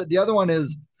 Then the other one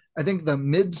is, I think, the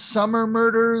Midsummer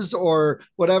Murders or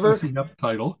whatever. That's enough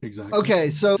title. Exactly. Okay.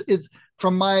 So it's,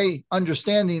 from my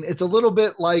understanding, it's a little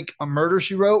bit like a Murder,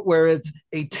 She Wrote, where it's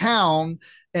a town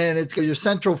and it's your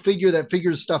central figure that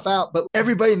figures stuff out, but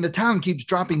everybody in the town keeps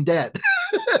dropping dead.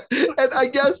 And I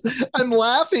guess I'm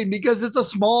laughing because it's a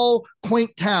small,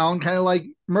 quaint town, kind of like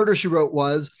Murder, She Wrote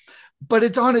was, but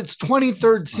it's on its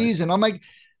 23rd season. I'm like,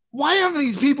 why haven't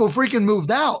these people freaking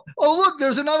moved out? Oh, look,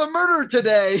 there's another murder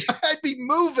today. I'd be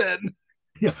moving.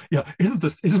 Yeah. Isn't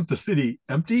the city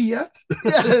empty yet?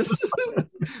 Yes.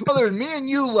 Well, there's me and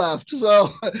you left.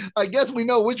 So I guess we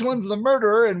know which one's the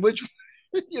murderer and which,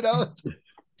 you know.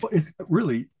 Well, it's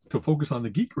really, to focus on the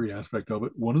geekery aspect of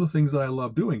it, one of the things that I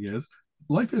love doing is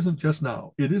life isn't just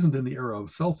now. It isn't in the era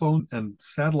of cell phones and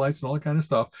satellites and all that kind of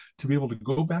stuff to be able to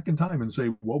go back in time and say,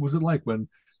 what was it like when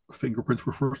fingerprints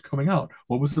were first coming out?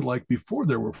 What was it like before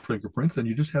there were fingerprints? And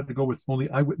you just had to go with only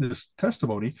eyewitness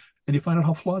testimony, and you find out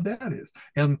how flawed that is.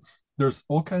 And there's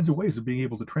all kinds of ways of being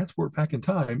able to transport back in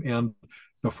time. And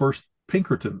the first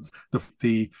Pinkertons,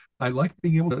 I like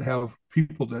being able to have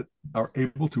people that are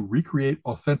able to recreate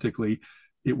authentically.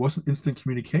 It wasn't instant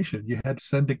communication. You had to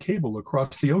send a cable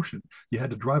across the ocean. You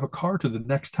had to drive a car to the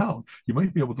next town. You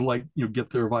might be able to get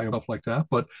there via stuff like that,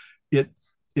 but it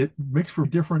makes for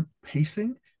different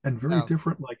pacing and very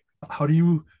different. Like, how do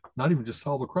you not even just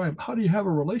solve a crime? How do you have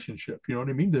a relationship? You know what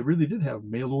I mean? They really did have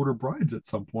mail order brides at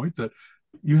some point that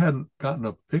you hadn't gotten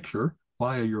a picture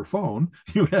via your phone.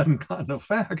 You hadn't gotten a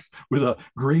fax with a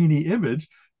grainy image.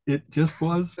 It just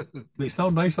was, they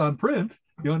sound nice on print.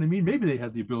 You know what I mean? Maybe they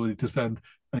had the ability to send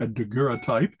a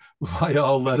daguerreotype via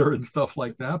a letter and stuff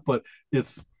like that. But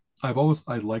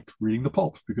I liked reading the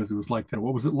pulps because it was like that.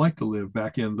 What was it like to live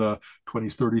back in the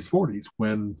 20s, 30s, 40s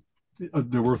when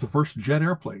there were the first jet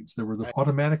airplanes? There were the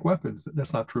automatic weapons.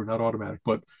 That's not true, not automatic,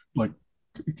 but like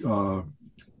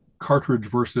cartridge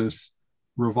versus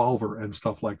revolver and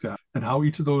stuff like that. And how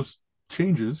each of those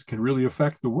changes can really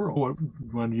affect the world.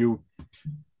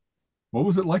 What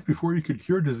was it like before you could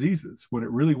cure diseases? When it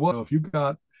really was, if you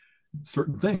got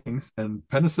certain things, and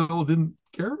penicillin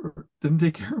didn't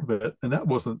take care of it, and that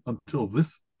wasn't until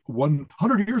this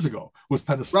 100 years ago was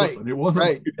penicillin. Right. It wasn't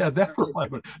like you had that for a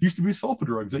while. It used to be sulfa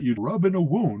drugs that you'd rub in a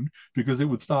wound because it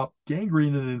would stop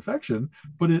gangrene and infection,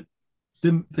 but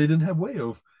they didn't have way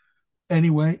of.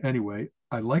 Anyway,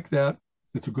 I like that.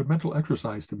 It's a good mental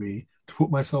exercise to me to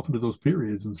put myself into those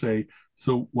periods and say,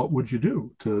 so what would you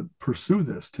do to pursue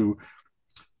this?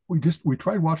 We just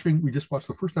watched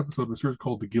the first episode of a series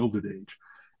called The Gilded Age.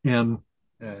 And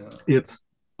it's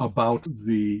about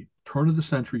the turn of the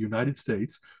century United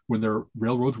States when their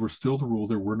railroads were still the rule.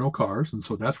 There were no cars. And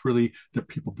so that's really that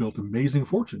people built amazing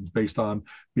fortunes based on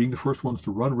being the first ones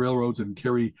to run railroads and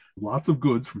carry lots of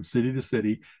goods from city to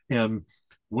city. And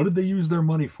what did they use their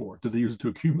money for? Did they use it to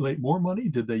accumulate more money?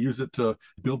 Did they use it to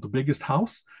build the biggest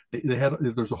house?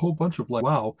 There's a whole bunch of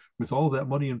with all that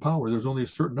money and power, there's only a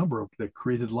certain number of that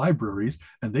created libraries,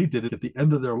 and they did it at the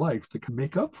end of their life to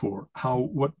make up for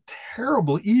what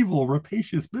terrible, evil,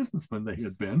 rapacious businessmen they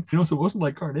had been. So it wasn't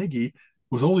like Carnegie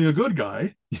was only a good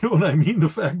guy. You know what I mean? The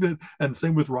fact that, and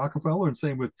same with Rockefeller, and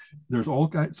same with, there's all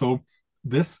guys. So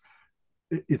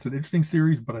it's an interesting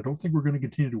series, but I don't think we're going to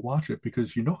continue to watch it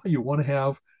because how you want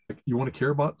to care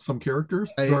about some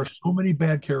characters. There are so many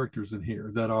bad characters in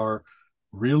here that are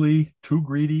really too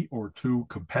greedy or too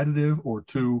competitive or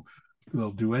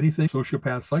they'll do anything,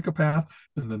 sociopath, psychopath,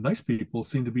 and the nice people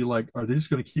seem to be like, are they just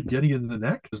going to keep getting in the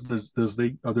neck?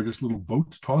 Are there just little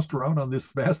boats tossed around on this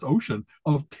vast ocean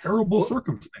of terrible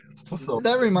circumstance? So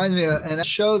that reminds me of a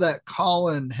show that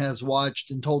Colin has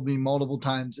watched and told me multiple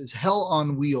times is Hell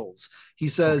on Wheels. He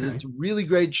says It's a really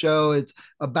great show. It's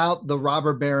about the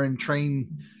robber baron train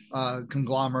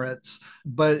conglomerates,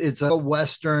 but it's a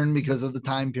Western because of the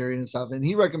time period and stuff. And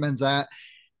he recommends that.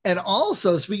 And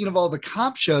also, speaking of all the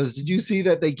cop shows, did you see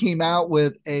that they came out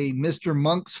with a Mr.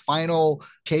 Monk's Final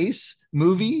Case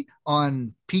movie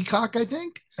on Peacock, I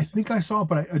think? I think I saw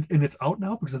it, and it's out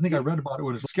now because I think I read about it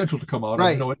when it was scheduled to come out.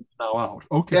 Right. I know it's now out.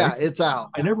 Okay. Yeah, it's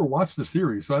out. I never watched the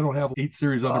series, so I don't have 8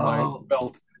 series under my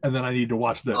belt, and then I need to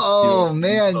watch this. Oh,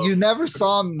 man. You never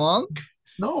saw Monk?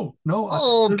 No.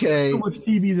 Okay. There's so much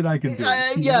TV that I can do.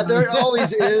 Yeah, there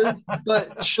always is.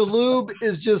 But Shaloub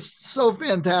is just so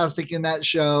fantastic in that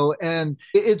show. And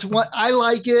it's what I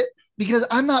like it because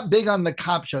I'm not big on the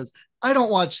cop shows. I don't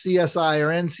watch CSI or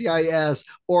NCIS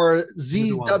or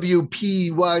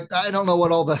ZWP. I don't know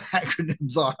what all the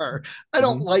acronyms are. I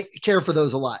don't care for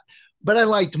those a lot. But I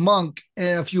liked Monk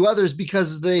and a few others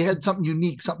because they had something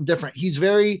unique, something different. He's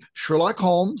very Sherlock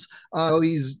Holmes.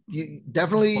 He's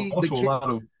definitely also a lot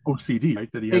of OCD,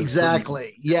 right? That he has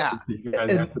exactly, yeah. These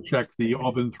guys have to check the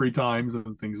oven 3 times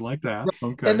and things like that.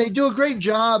 Right. Okay, and they do a great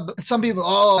job. Some people,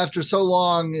 after so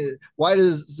long, why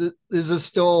is this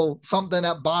still something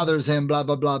that bothers him? Blah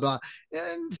blah blah blah.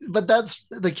 But that's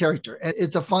the character, and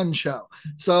it's a fun show.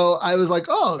 So I was like,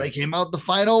 they came out the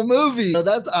final movie.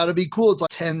 That's ought to be cool. It's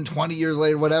like 10, 20 years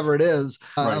later, whatever it is.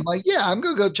 Right. I'm like, I'm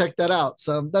gonna go check that out.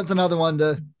 So that's another one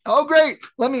to Oh, great.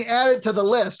 Let me add it to the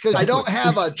list because I don't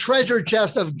have a treasure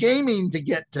chest of gaming to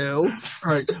get to. All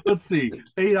right. Let's see.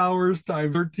 8 hours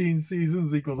times 13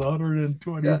 seasons equals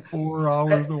 124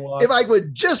 hours to watch. If I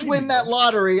would just win that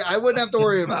lottery, I wouldn't have to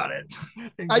worry about it.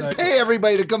 Exactly. I'd pay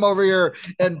everybody to come over here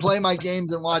and play my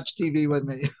games and watch TV with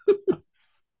me.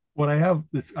 What I have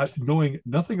is knowing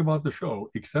nothing about the show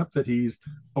except that he's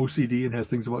OCD and has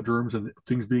things about germs and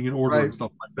things being in order and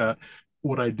stuff like that.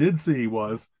 What I did see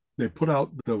was they put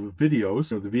out the videos,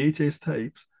 the VHS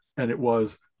tapes, and it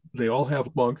was they all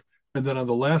have Monk, and then on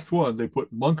the last one they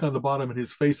put Monk on the bottom and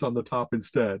his face on the top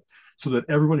instead, so that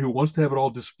everybody who wants to have it all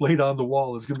displayed on the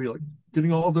wall is going to be like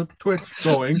getting all the Twitch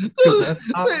going. That's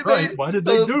not right. Why did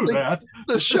they do that?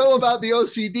 The show about the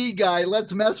OCD guy,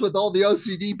 let's mess with all the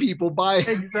OCD people by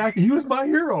exactly. He was my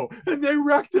hero, and they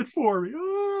wrecked it for me.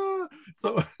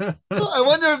 So I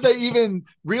wonder if they even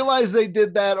realized they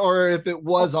did that, or if it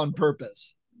was on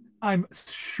purpose. I'm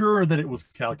sure that it was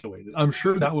calculated. I'm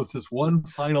sure that was this one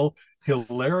final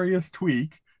hilarious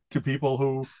tweak to people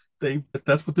who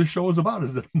that's what this show is about,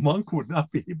 is that Monk would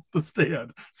not be able to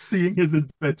stand seeing his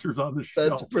adventures on the show.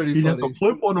 That's pretty He'd funny. have to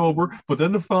flip one over, but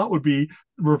then the font would be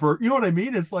revert. You know what I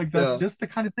mean? It's like that's just the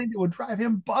kind of thing that would drive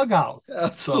him bug out.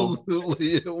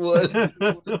 Absolutely, it would.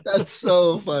 That's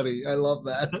so funny. I love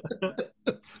that.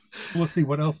 We'll see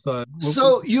what else.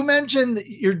 So you mentioned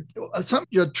your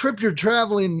trip you're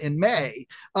traveling in May.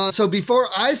 So before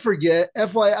I forget,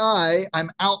 FYI, I'm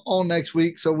out all next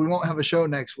week, so we won't have a show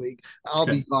next week. I'll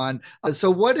be gone. So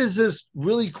what is this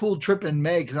really cool trip in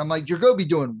May? Because I'm like, you're going to be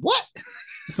doing what?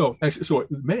 So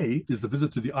May is the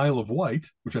visit to the Isle of Wight,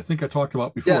 which I think I talked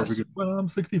about before. Yes. Because I'm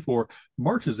 64.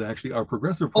 March is actually our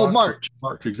progressive. March,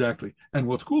 exactly. And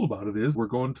what's cool about it is we're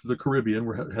going to the Caribbean.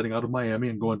 We're heading out of Miami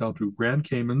and going down to Grand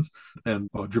Caymans and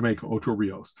Jamaica, Ocho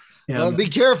Rios. And be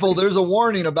careful. There's a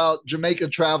warning about Jamaica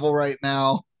travel right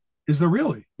now. Is there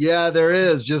really? Yeah, there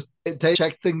is. Just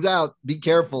check things out. Be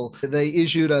careful. They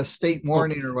issued a state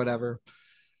warning or whatever.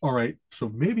 All right, so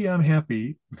maybe I'm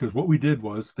happy because what we did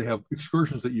was they have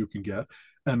excursions that you can get,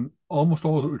 and almost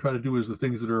all that we try to do is the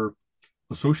things that are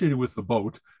associated with the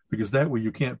boat, because that way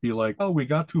you can't be like, oh, we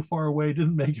got too far away,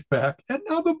 didn't make it back, and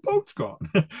now the boat's gone.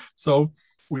 So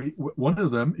one of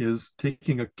them is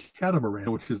taking a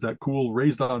catamaran, which is that cool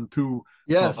raised on two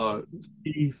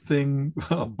thing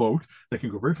boat that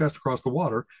can go very fast across the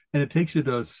water, and it takes you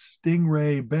to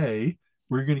Stingray Bay,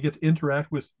 where you're going to get to interact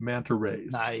with manta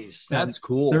rays. Nice. That's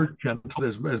cool. They're gentle,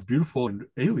 as beautiful and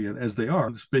alien as they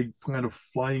are. This big kind of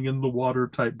flying in the water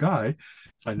type guy.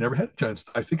 I never had a chance.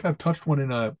 I think I've touched one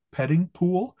in a petting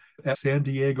pool at San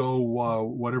Diego,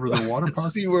 whatever the water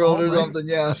park. SeaWorld or something,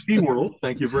 yeah. SeaWorld,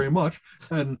 thank you very much.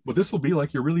 But this will be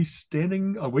like you're really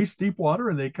standing a waist deep water,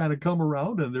 and they kind of come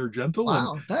around and they're gentle.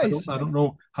 Wow, and nice. I don't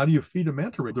know, how do you feed a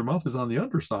manta ray? Their mouth is on the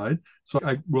underside. So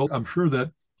I'm sure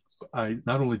that I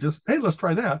not only just, hey, let's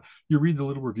try that. You read the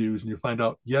little reviews and you find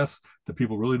out, yes, the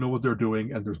people really know what they're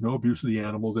doing, and there's no abuse of the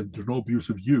animals, and there's no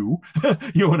abuse of you.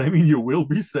 You know what I mean? You will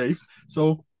be safe.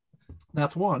 So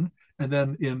that's one. And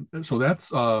then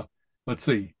that's let's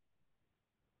see.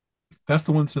 That's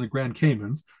the ones in the Grand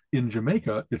Caymans. In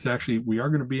Jamaica, it's actually, we are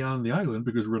going to be on the island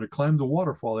because we're going to climb the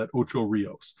waterfall at Ocho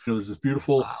Rios. There's this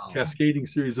beautiful cascading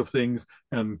series of things,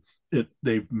 and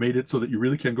they've made it so that you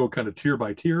really can go kind of tier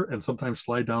by tier and sometimes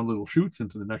slide down little chutes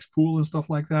into the next pool and stuff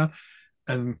like that.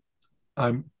 And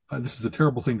this is a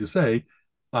terrible thing to say,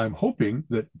 I'm hoping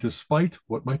that despite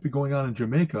what might be going on in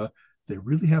Jamaica, they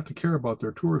really have to care about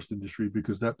their tourist industry,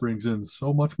 because that brings in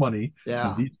so much money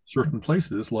in these certain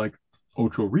places like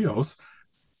Ocho Rios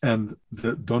and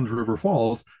the Dunn's River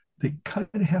Falls. They kind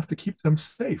of have to keep them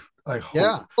safe. I hope.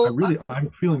 Yeah. Well, I'm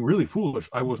feeling really foolish.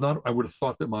 I would have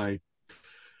thought that my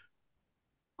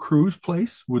cruise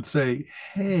place would say,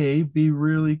 hey, be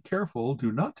really careful.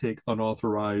 Do not take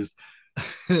unauthorized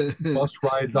bus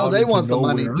rides out. They want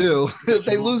nowhere. The money too. If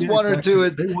they lose one or two,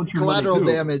 it's collateral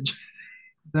damage.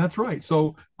 That's right.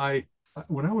 So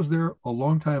when I was there a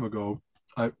long time ago,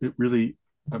 maybe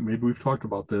we've talked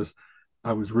about this.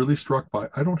 I was really struck by,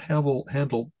 I don't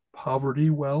handle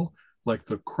poverty well, like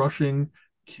the crushing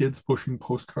kids pushing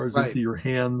postcards into your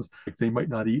hands. Like they might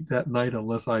not eat that night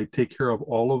unless I take care of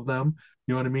all of them.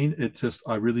 You know what I mean?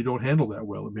 I really don't handle that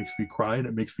well. It makes me cry, and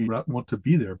it makes me not want to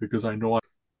be there because I know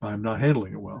I'm not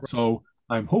handling it well. So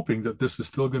I'm hoping that this is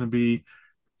still going to be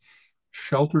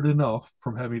sheltered enough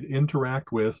from having to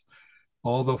interact with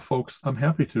all the folks. I'm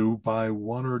happy to buy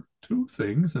one or two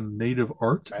things and native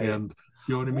art and,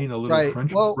 you know what I mean, a little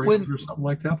French bracelet or something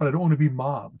like that, but I don't want to be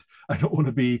mobbed. I don't want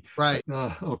to be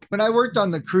okay. When I worked on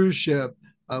the cruise ship,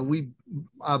 we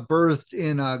berthed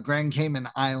in Grand Cayman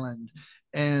Island,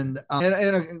 and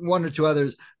one or two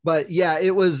others. But yeah,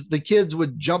 it was the kids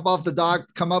would jump off the dock,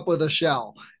 come up with a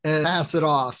shell and pass it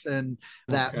off and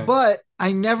that. Okay. But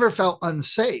I never felt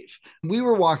unsafe. We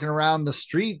were walking around the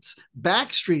streets,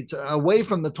 back streets away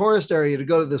from the tourist area to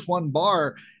go to this one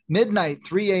bar, midnight,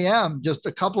 3 a.m., just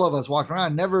a couple of us walking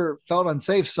around, never felt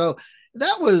unsafe. So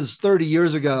that was 30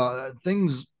 years ago.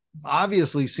 Things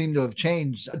obviously seem to have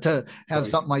changed to have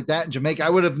something like that in Jamaica. I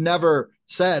would have never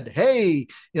said, hey,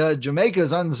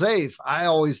 Jamaica's unsafe. I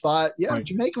always thought,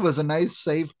 Jamaica was a nice,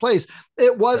 safe place.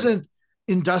 It wasn't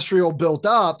industrial built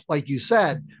up, like you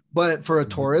said, but for a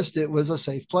tourist, it was a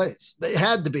safe place. It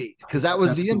had to be, because that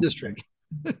was the industry.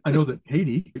 I know that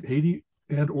Haiti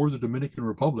and or the Dominican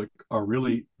Republic are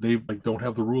really, they don't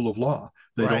have the rule of law.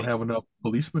 They don't have enough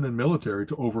policemen and military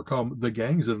to overcome the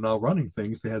gangs that are now running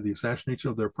things. They had the assassination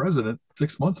of their president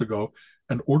 6 months ago,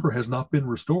 and order has not been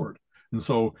restored. And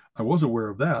so I was aware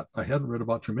of that. I hadn't read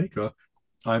about Jamaica.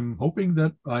 I'm hoping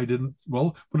that I didn't,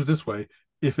 well, put it this way.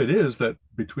 If it is that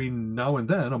between now and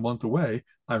then, a month away,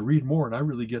 I read more and I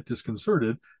really get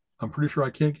disconcerted, I'm pretty sure I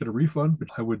can't get a refund, but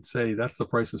I would say that's the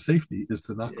price of safety, is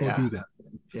to not go do that.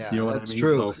 Yeah, that's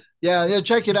true. So, yeah,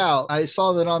 check it out. I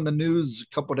saw that on the news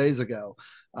a couple of days ago.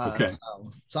 Okay.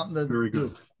 So something to Very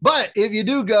good. But if you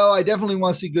do go, I definitely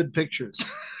want to see good pictures.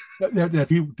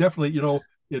 That's definitely,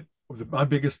 my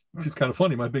biggest, it's kind of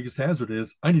funny, my biggest hazard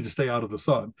is I need to stay out of the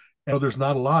sun. And there's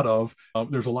not a lot of,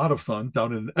 there's a lot of sun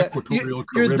down in equatorial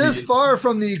Caribbean. You're this far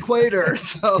from the equator.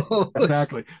 So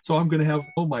exactly. So I'm going to have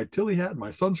my Tilly hat and my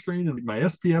sunscreen and my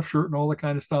SPF shirt and all that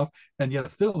kind of stuff. And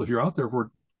yet still, if you're out there for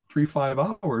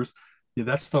 3-5 hours,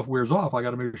 that stuff wears off. I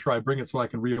got to make sure I bring it so I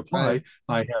can reapply. Right.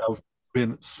 I have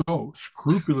been so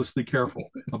scrupulously careful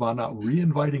about not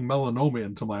re-inviting melanoma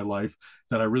into my life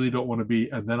that I really don't want to be.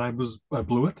 And then I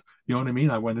blew it. You know what I mean?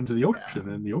 I went into the ocean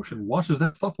and the ocean washes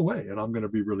that stuff away, and I'm going to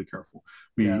be really careful.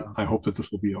 I hope that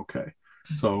this will be okay.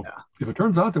 So if it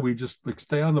turns out that we just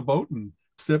stay on the boat and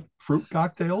sip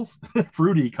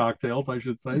fruity cocktails, I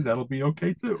should say, that'll be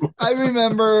okay too. I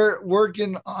remember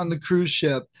working on the cruise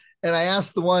ship, and I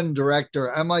asked the one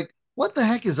director, I'm like, what the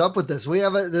heck is up with this? We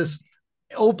have this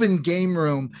open game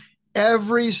room.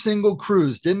 Every single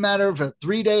cruise, didn't matter if a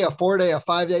 3-day, a 4-day, a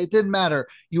 5-day, it didn't matter.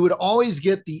 You would always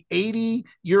get the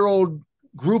 80-year-old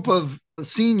group of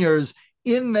seniors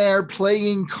in there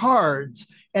playing cards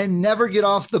and never get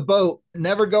off the boat,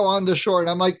 never go on the shore. And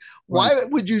I'm like, why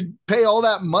would you pay all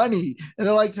that money? And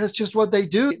they're like, that's just what they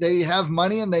do. They have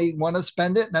money and they want to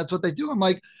spend it, and that's what they do. I'm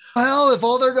like, well, if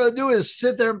all they're going to do is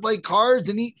sit there and play cards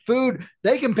and eat food,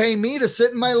 they can pay me to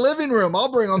sit in my living room.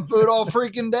 I'll bring them food all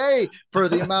freaking day for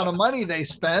the amount of money they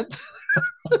spent.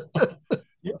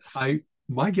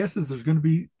 My guess is there's going to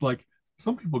be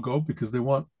some people go because they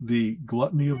want the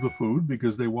gluttony of the food,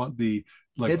 because they want the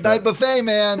midnight buffet,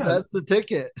 man. Yeah, that's the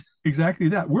ticket. Exactly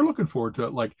that. We're looking forward to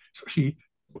especially,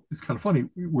 it's kind of funny.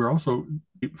 We're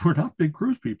not big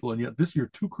cruise people, and yet this year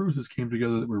 2 cruises came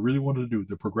together that we really wanted to do: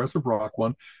 the Progressive Rock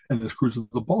one and this cruise of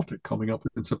the Baltic coming up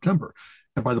in September.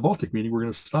 And by the Baltic meaning we're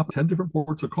going to stop at 10 different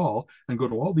ports of call and go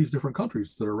to all these different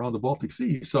countries that are around the Baltic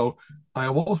Sea. So I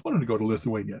always wanted to go to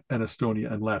Lithuania and Estonia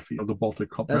and Latvia, the Baltic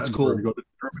countries. That's cool. We're going to go to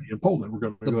Germany and Poland. We're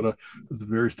going to go to the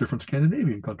various different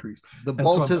Scandinavian countries. The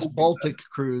Baltic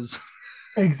cruise.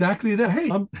 Exactly that. Hey,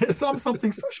 I'm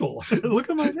something special. Look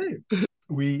at my name.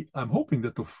 I'm hoping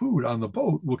that the food on the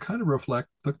boat will kind of reflect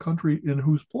the country in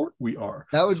whose port we are.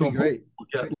 That would be great.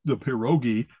 We'll get the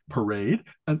pierogi parade,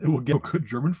 and we'll get good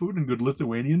German food and good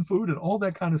Lithuanian food and all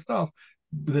that kind of stuff.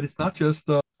 That it's not just,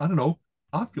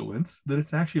 opulence, that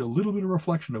it's actually a little bit of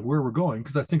reflection of where we're going,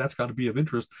 because I think that's got to be of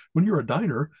interest. When you're a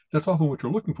diner, that's often what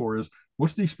you're looking for is,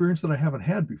 what's the experience that I haven't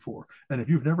had before? And if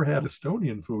you've never had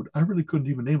Estonian food, I really couldn't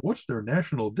even name what's their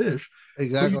national dish.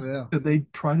 Exactly, yeah. They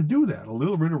try to do that, a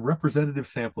little bit of representative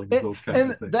sampling of those kinds of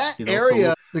things. And that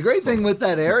area, the great thing with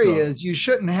that area is you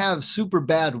shouldn't have super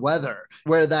bad weather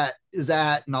where that is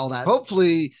at and all that.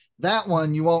 Hopefully that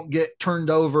one you won't get turned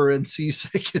over and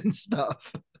seasick and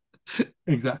stuff.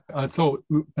 Exactly.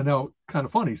 And now, kind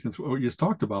of funny, since what you just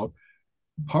talked about,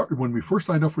 when we first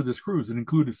signed up for this cruise, it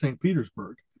included St.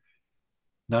 Petersburg.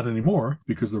 Not anymore,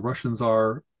 because the Russians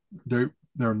they're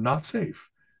not safe.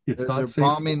 They're safe.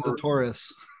 Bombing the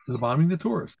tourists. They're bombing the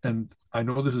tourists. And I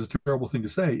know this is a terrible thing to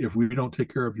say. If we don't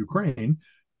take care of Ukraine,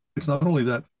 it's not only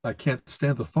that I can't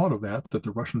stand the thought of that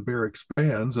the Russian bear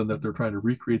expands and that they're trying to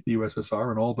recreate the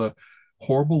USSR and all the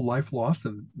horrible life lost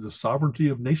and the sovereignty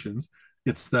of nations.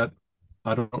 It's that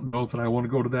I don't know that I want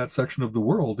to go to that section of the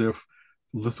world if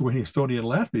Lithuania, Estonia, and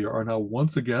Latvia are now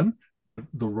once again,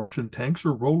 the Russian tanks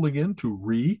are rolling in to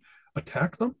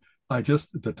re-attack them.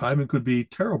 The timing could be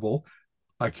terrible.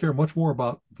 I care much more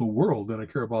about the world than I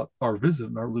care about our visit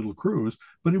and our little cruise.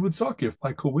 But it would suck if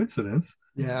by coincidence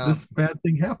Yeah. this bad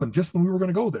thing happened just when we were going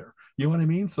to go there. You know what I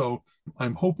mean? So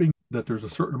I'm hoping that there's a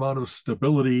certain amount of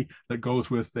stability that goes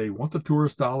with they want the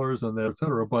tourist dollars and that, et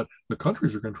cetera. But the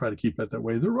countries are going to try to keep it that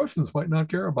way. The Russians might not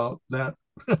care about that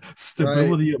Right.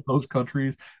 stability of those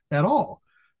countries at all.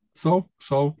 So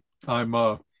I'm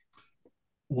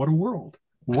what a world.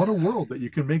 What a world that you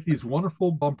can make these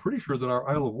wonderful. I'm pretty sure that our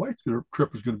Isle of Wight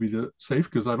trip is going to be safe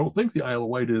because I don't think the Isle of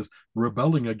Wight is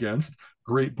rebelling against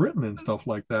Great Britain and stuff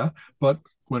like that. But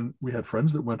when we had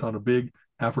friends that went on a big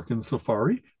African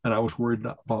safari, and I was worried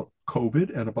about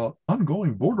COVID and about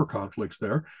ongoing border conflicts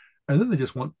there, and then they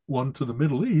just went one to the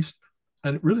Middle East,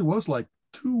 and it really was like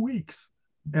 2 weeks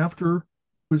after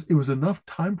it was enough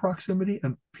time proximity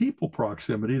and people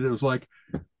proximity that it was like,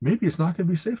 maybe it's not going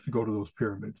to be safe to go to those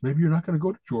pyramids. Maybe you're not going to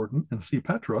go to Jordan and see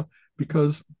Petra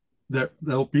because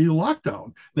there'll be a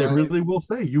lockdown. They Right. really will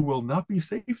say you will not be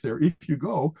safe there. If you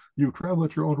go, you travel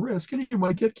at your own risk and you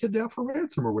might get kidnapped for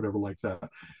ransom or whatever like that.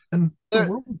 And the There,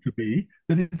 world could be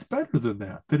that it's better than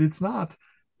that it's not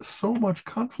so much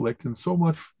conflict and so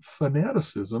much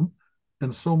fanaticism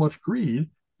and so much greed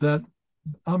that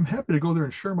I'm happy to go there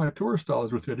and share my tourist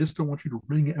dollars with you. I just don't want you to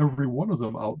wring every one of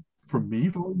them out from me,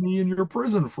 throw me in your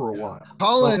prison for a while.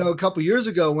 Colin, a couple years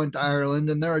ago, went to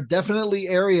Ireland, and there are definitely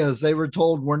areas they were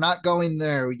told we're not going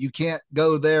there. You can't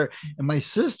go there. And my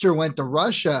sister went to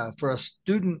Russia for a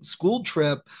student school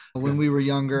trip when we were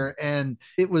younger, and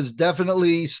it was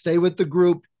definitely stay with the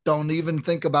group. Don't even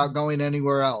think about going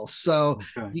anywhere else. So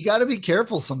you got to be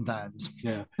careful sometimes.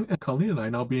 Yeah. And Colleen and I,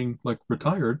 now being like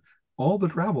retired, all the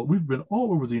travel, we've been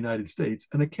all over the United States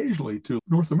and occasionally to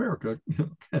North America,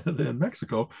 Canada and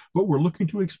Mexico, but we're looking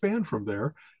to expand from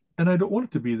there. And I don't want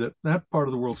it to be that that part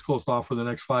of the world's closed off for the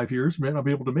next 5 years. You may not be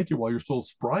able to make it while you're still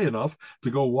spry enough to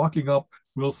go walking up.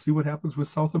 We'll see what happens with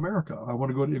South America. I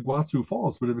want to go to Iguazu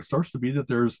Falls, but if it starts to be that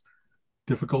there's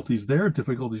difficulties there,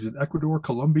 difficulties in Ecuador,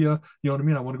 Colombia, you know what I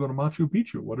mean? I want to go to Machu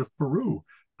Picchu. What if Peru?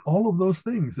 All of those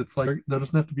things. It's like there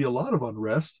doesn't have to be a lot of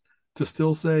unrest to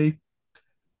still say,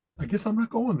 I guess I'm not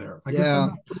going there. I guess I'm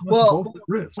not putting us both at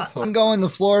risk. So. I'm going to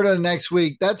Florida next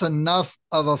week. That's enough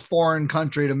of a foreign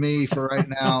country to me for right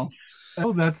now.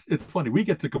 Oh, it's funny. We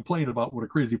get to complain about what a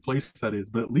crazy place that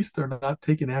is, but at least they're not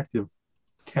taking active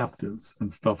captives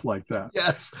and stuff like that.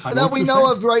 Yes, that we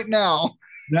know of right now.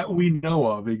 That we know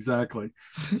of, exactly.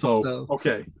 So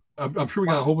okay. I'm sure we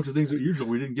got a whole bunch of things that usually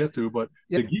we didn't get to, but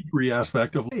the geekery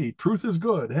aspect of, hey, truth is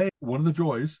good. Hey, one of the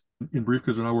joys, in brief,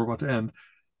 because now we're about to end,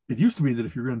 it used to be that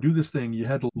if you're going to do this thing, you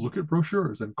had to look at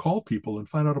brochures and call people and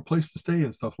find out a place to stay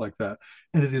and stuff like that.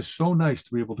 And it is so nice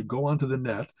to be able to go onto the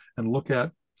net and look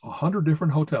at 100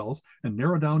 different hotels and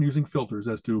narrow down using filters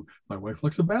as to, my wife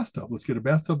likes a bathtub. Let's get a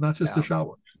bathtub, not just a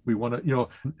shower. We want to,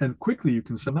 and quickly you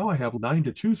can say, now I have 9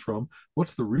 to choose from.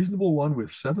 What's the reasonable one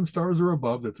with 7 stars or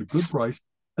above? That's a good price.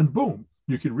 And boom,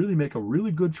 you can really make a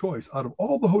really good choice out of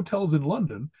all the hotels in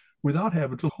London without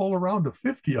having to haul around to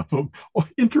 50 of them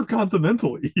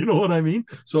intercontinentally. You know what I mean?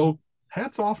 So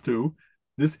hats off to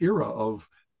this era of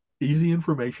easy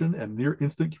information and near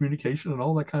instant communication and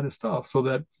all that kind of stuff, so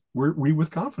that we with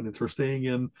confidence are staying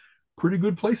in pretty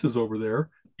good places over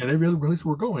there. And every other place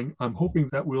we're going, I'm hoping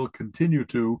that will continue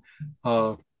to.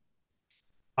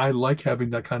 I like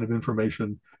having that kind of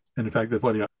information. And in fact, that's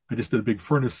funny. I just did a big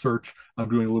furnace search. I'm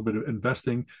doing a little bit of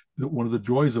investing. One of the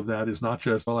joys of that is not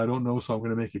just, well, I don't know, so I'm going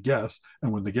to make a guess.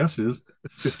 And when the guess is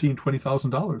 $15,000,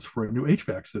 $20,000 for a new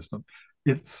HVAC system,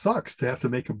 it sucks to have to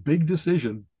make a big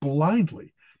decision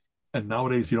blindly. And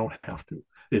nowadays you don't have to.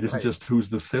 It isn't just who's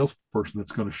the salesperson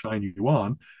that's going to shine you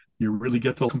on. You really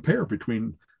get to compare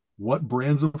between what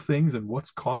brands of things and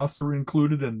what's costs are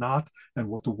included and not, and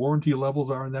what the warranty levels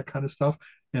are and that kind of stuff.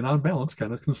 And on balance,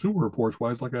 kind of consumer reports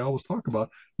wise, like I always talk about,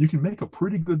 you can make a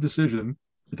pretty good decision.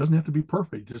 It doesn't have to be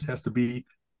perfect. It just has to be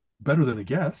better than a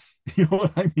guess. You know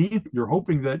what I mean? You're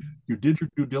hoping that you did your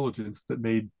due diligence that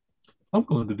made, I'm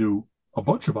going to do a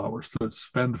bunch of hours to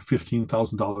spend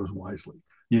 $15,000 wisely.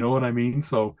 You know what I mean?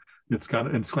 So it's kind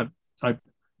of,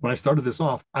 when I started this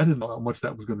off, I didn't know how much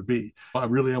that was going to be. I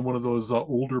really am one of those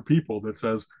older people that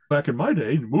says, back in my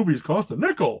day, movies cost a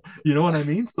nickel. You know what I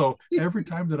mean? So every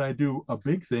time that I do a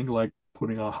big thing like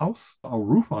putting a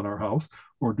roof on our house,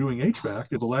 or doing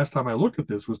HVAC, the last time I looked at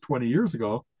this was 20 years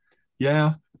ago.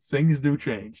 Yeah, things do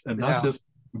change, and not just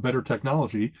better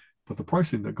technology, but the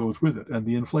pricing that goes with it, and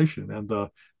the inflation, and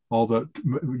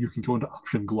you can go into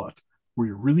option glut, where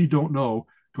you really don't know,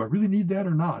 do I really need that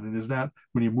or not? And is that,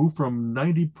 when you move from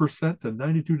 90% to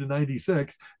 92 to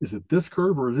 96, is it this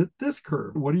curve or is it this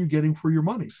curve? What are you getting for your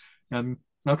money? And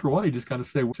after a while, you just kind of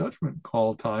say, well, judgment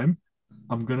call time.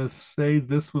 I'm going to say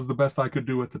this was the best I could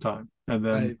do at the time, and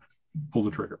then pull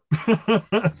the trigger.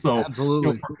 So,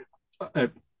 absolutely.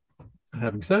 And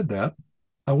having said that,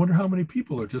 I wonder how many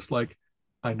people are just like,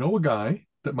 I know a guy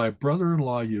that my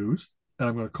brother-in-law used, and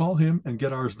I'm going to call him and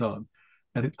get ours done.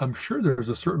 And I'm sure there's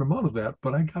a certain amount of that,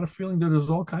 but I got a feeling that there's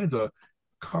all kinds of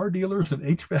car dealers and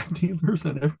HVAC dealers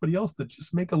and everybody else that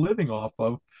just make a living off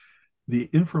of the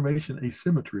information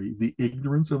asymmetry, the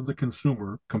ignorance of the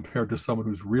consumer compared to someone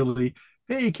who's really,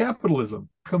 hey, capitalism,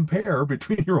 compare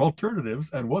between your alternatives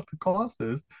and what the cost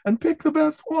is and pick the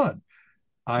best one.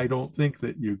 I don't think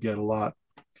that you get a lot.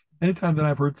 Anytime that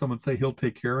I've heard someone say he'll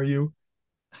take care of you,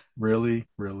 really?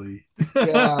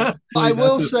 Yeah. I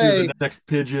will say the next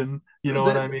pigeon, you know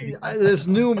what I mean? This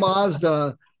new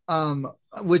Mazda,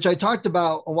 which I talked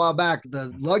about a while back,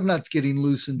 the lug nuts getting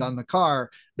loosened on the car.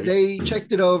 They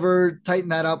checked it over,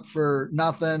 tightened that up for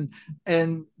nothing.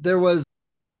 And there was,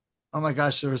 oh my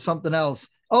gosh, there was something else.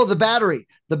 Oh, the battery.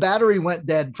 The battery went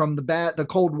dead from the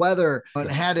cold weather and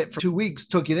had it for 2 weeks,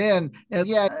 took it in. And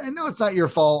yeah, I know it's not your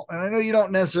fault. And I know you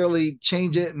don't necessarily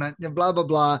change it and blah, blah,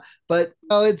 blah. But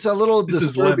it's a little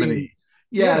disturbing.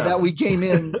 Yeah, that we came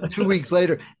in 2 weeks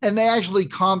later and they actually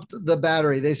comped the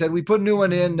battery. They said, we put a new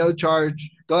one in, no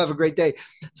charge. Go have a great day.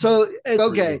 So,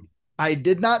 okay. I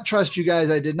did not trust you guys.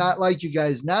 I did not like you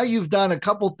guys. Now you've done a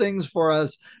couple things for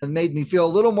us and made me feel a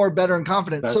little more better and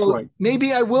confident. That's so right.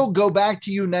 Maybe I will go back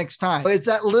to you next time. It's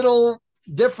that little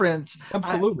difference.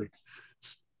 Absolutely.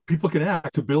 People can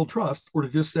act to build trust or to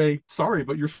just say, sorry,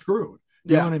 but you're screwed.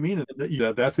 You know what I mean?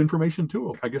 And that's information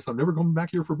too. I guess I'm never coming back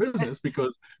here for business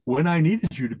because when I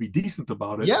needed you to be decent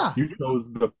about it, you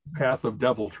chose the path of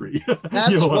deviltry.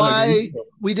 That's why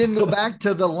we didn't go back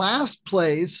to the last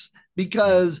place,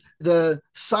 because the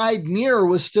side mirror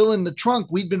was still in the trunk.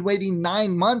 We'd been waiting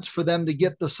 9 months for them to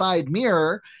get the side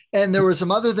mirror. And there were some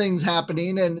other things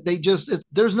happening and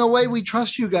there's no way we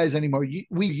trust you guys anymore.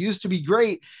 We used to be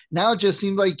great. Now it just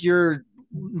seems like you're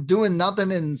doing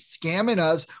nothing and scamming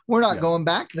us. We're not going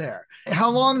back there. How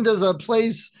long does a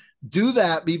place do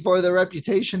that before their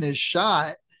reputation is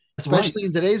shot, especially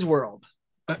in today's world?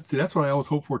 See, that's what I always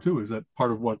hope for too, is that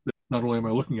part of what, not only am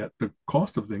I looking at the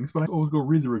cost of things, but I always go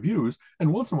read the reviews.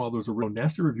 And once in a while, there's a real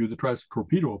nasty review that tries to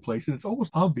torpedo a place. And it's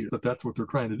almost obvious that that's what they're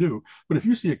trying to do. But if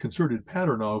you see a concerted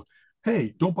pattern of,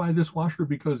 hey, don't buy this washer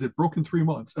because it broke in 3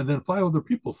 months, and then 5 other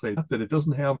people say that it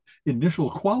doesn't have initial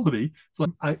quality, it's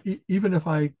like, even if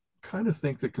I kind of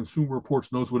think that Consumer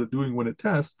Reports knows what it's doing when it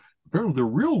tests, apparently the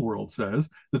real world says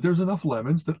that there's enough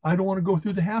lemons that I don't want to go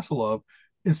through the hassle of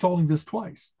installing this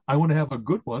twice. I want to have a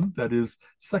good one that is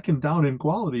second down in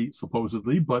quality,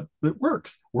 supposedly, but that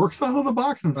works out of the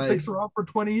box and sticks around for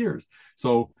 20 years.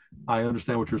 So I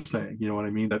understand what you're saying. You know what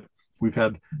I mean? That we've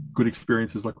had good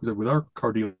experiences, like we said, with our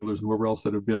car dealers and whoever else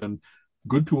that have been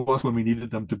good to us when we needed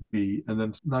them to be. And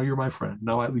then now you're my friend.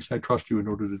 Now at least I trust you in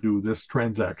order to do this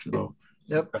transaction. So,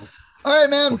 yep. All right,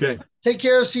 man. Okay. Take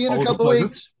care. See you in a couple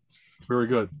weeks. Very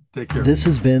good. Take care. This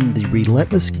has been the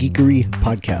Relentless Geekery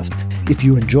podcast. If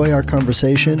you enjoy our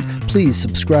conversation, please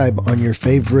subscribe on your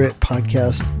favorite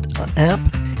podcast app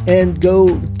and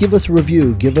go give us a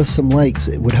review. Give us some likes.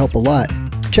 It would help a lot.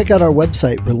 Check out our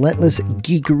website,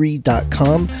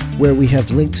 relentlessgeekery.com, where we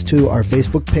have links to our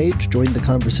Facebook page, join the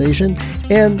conversation,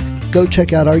 and go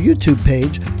check out our YouTube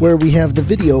page where we have the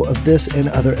video of this and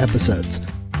other episodes.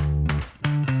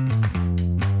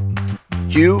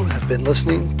 You have been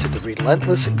listening to the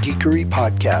Relentless Geekery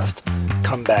podcast.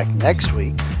 Come back next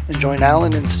week and join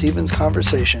Alan and Steven's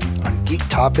conversation on geek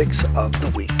topics of the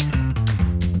week.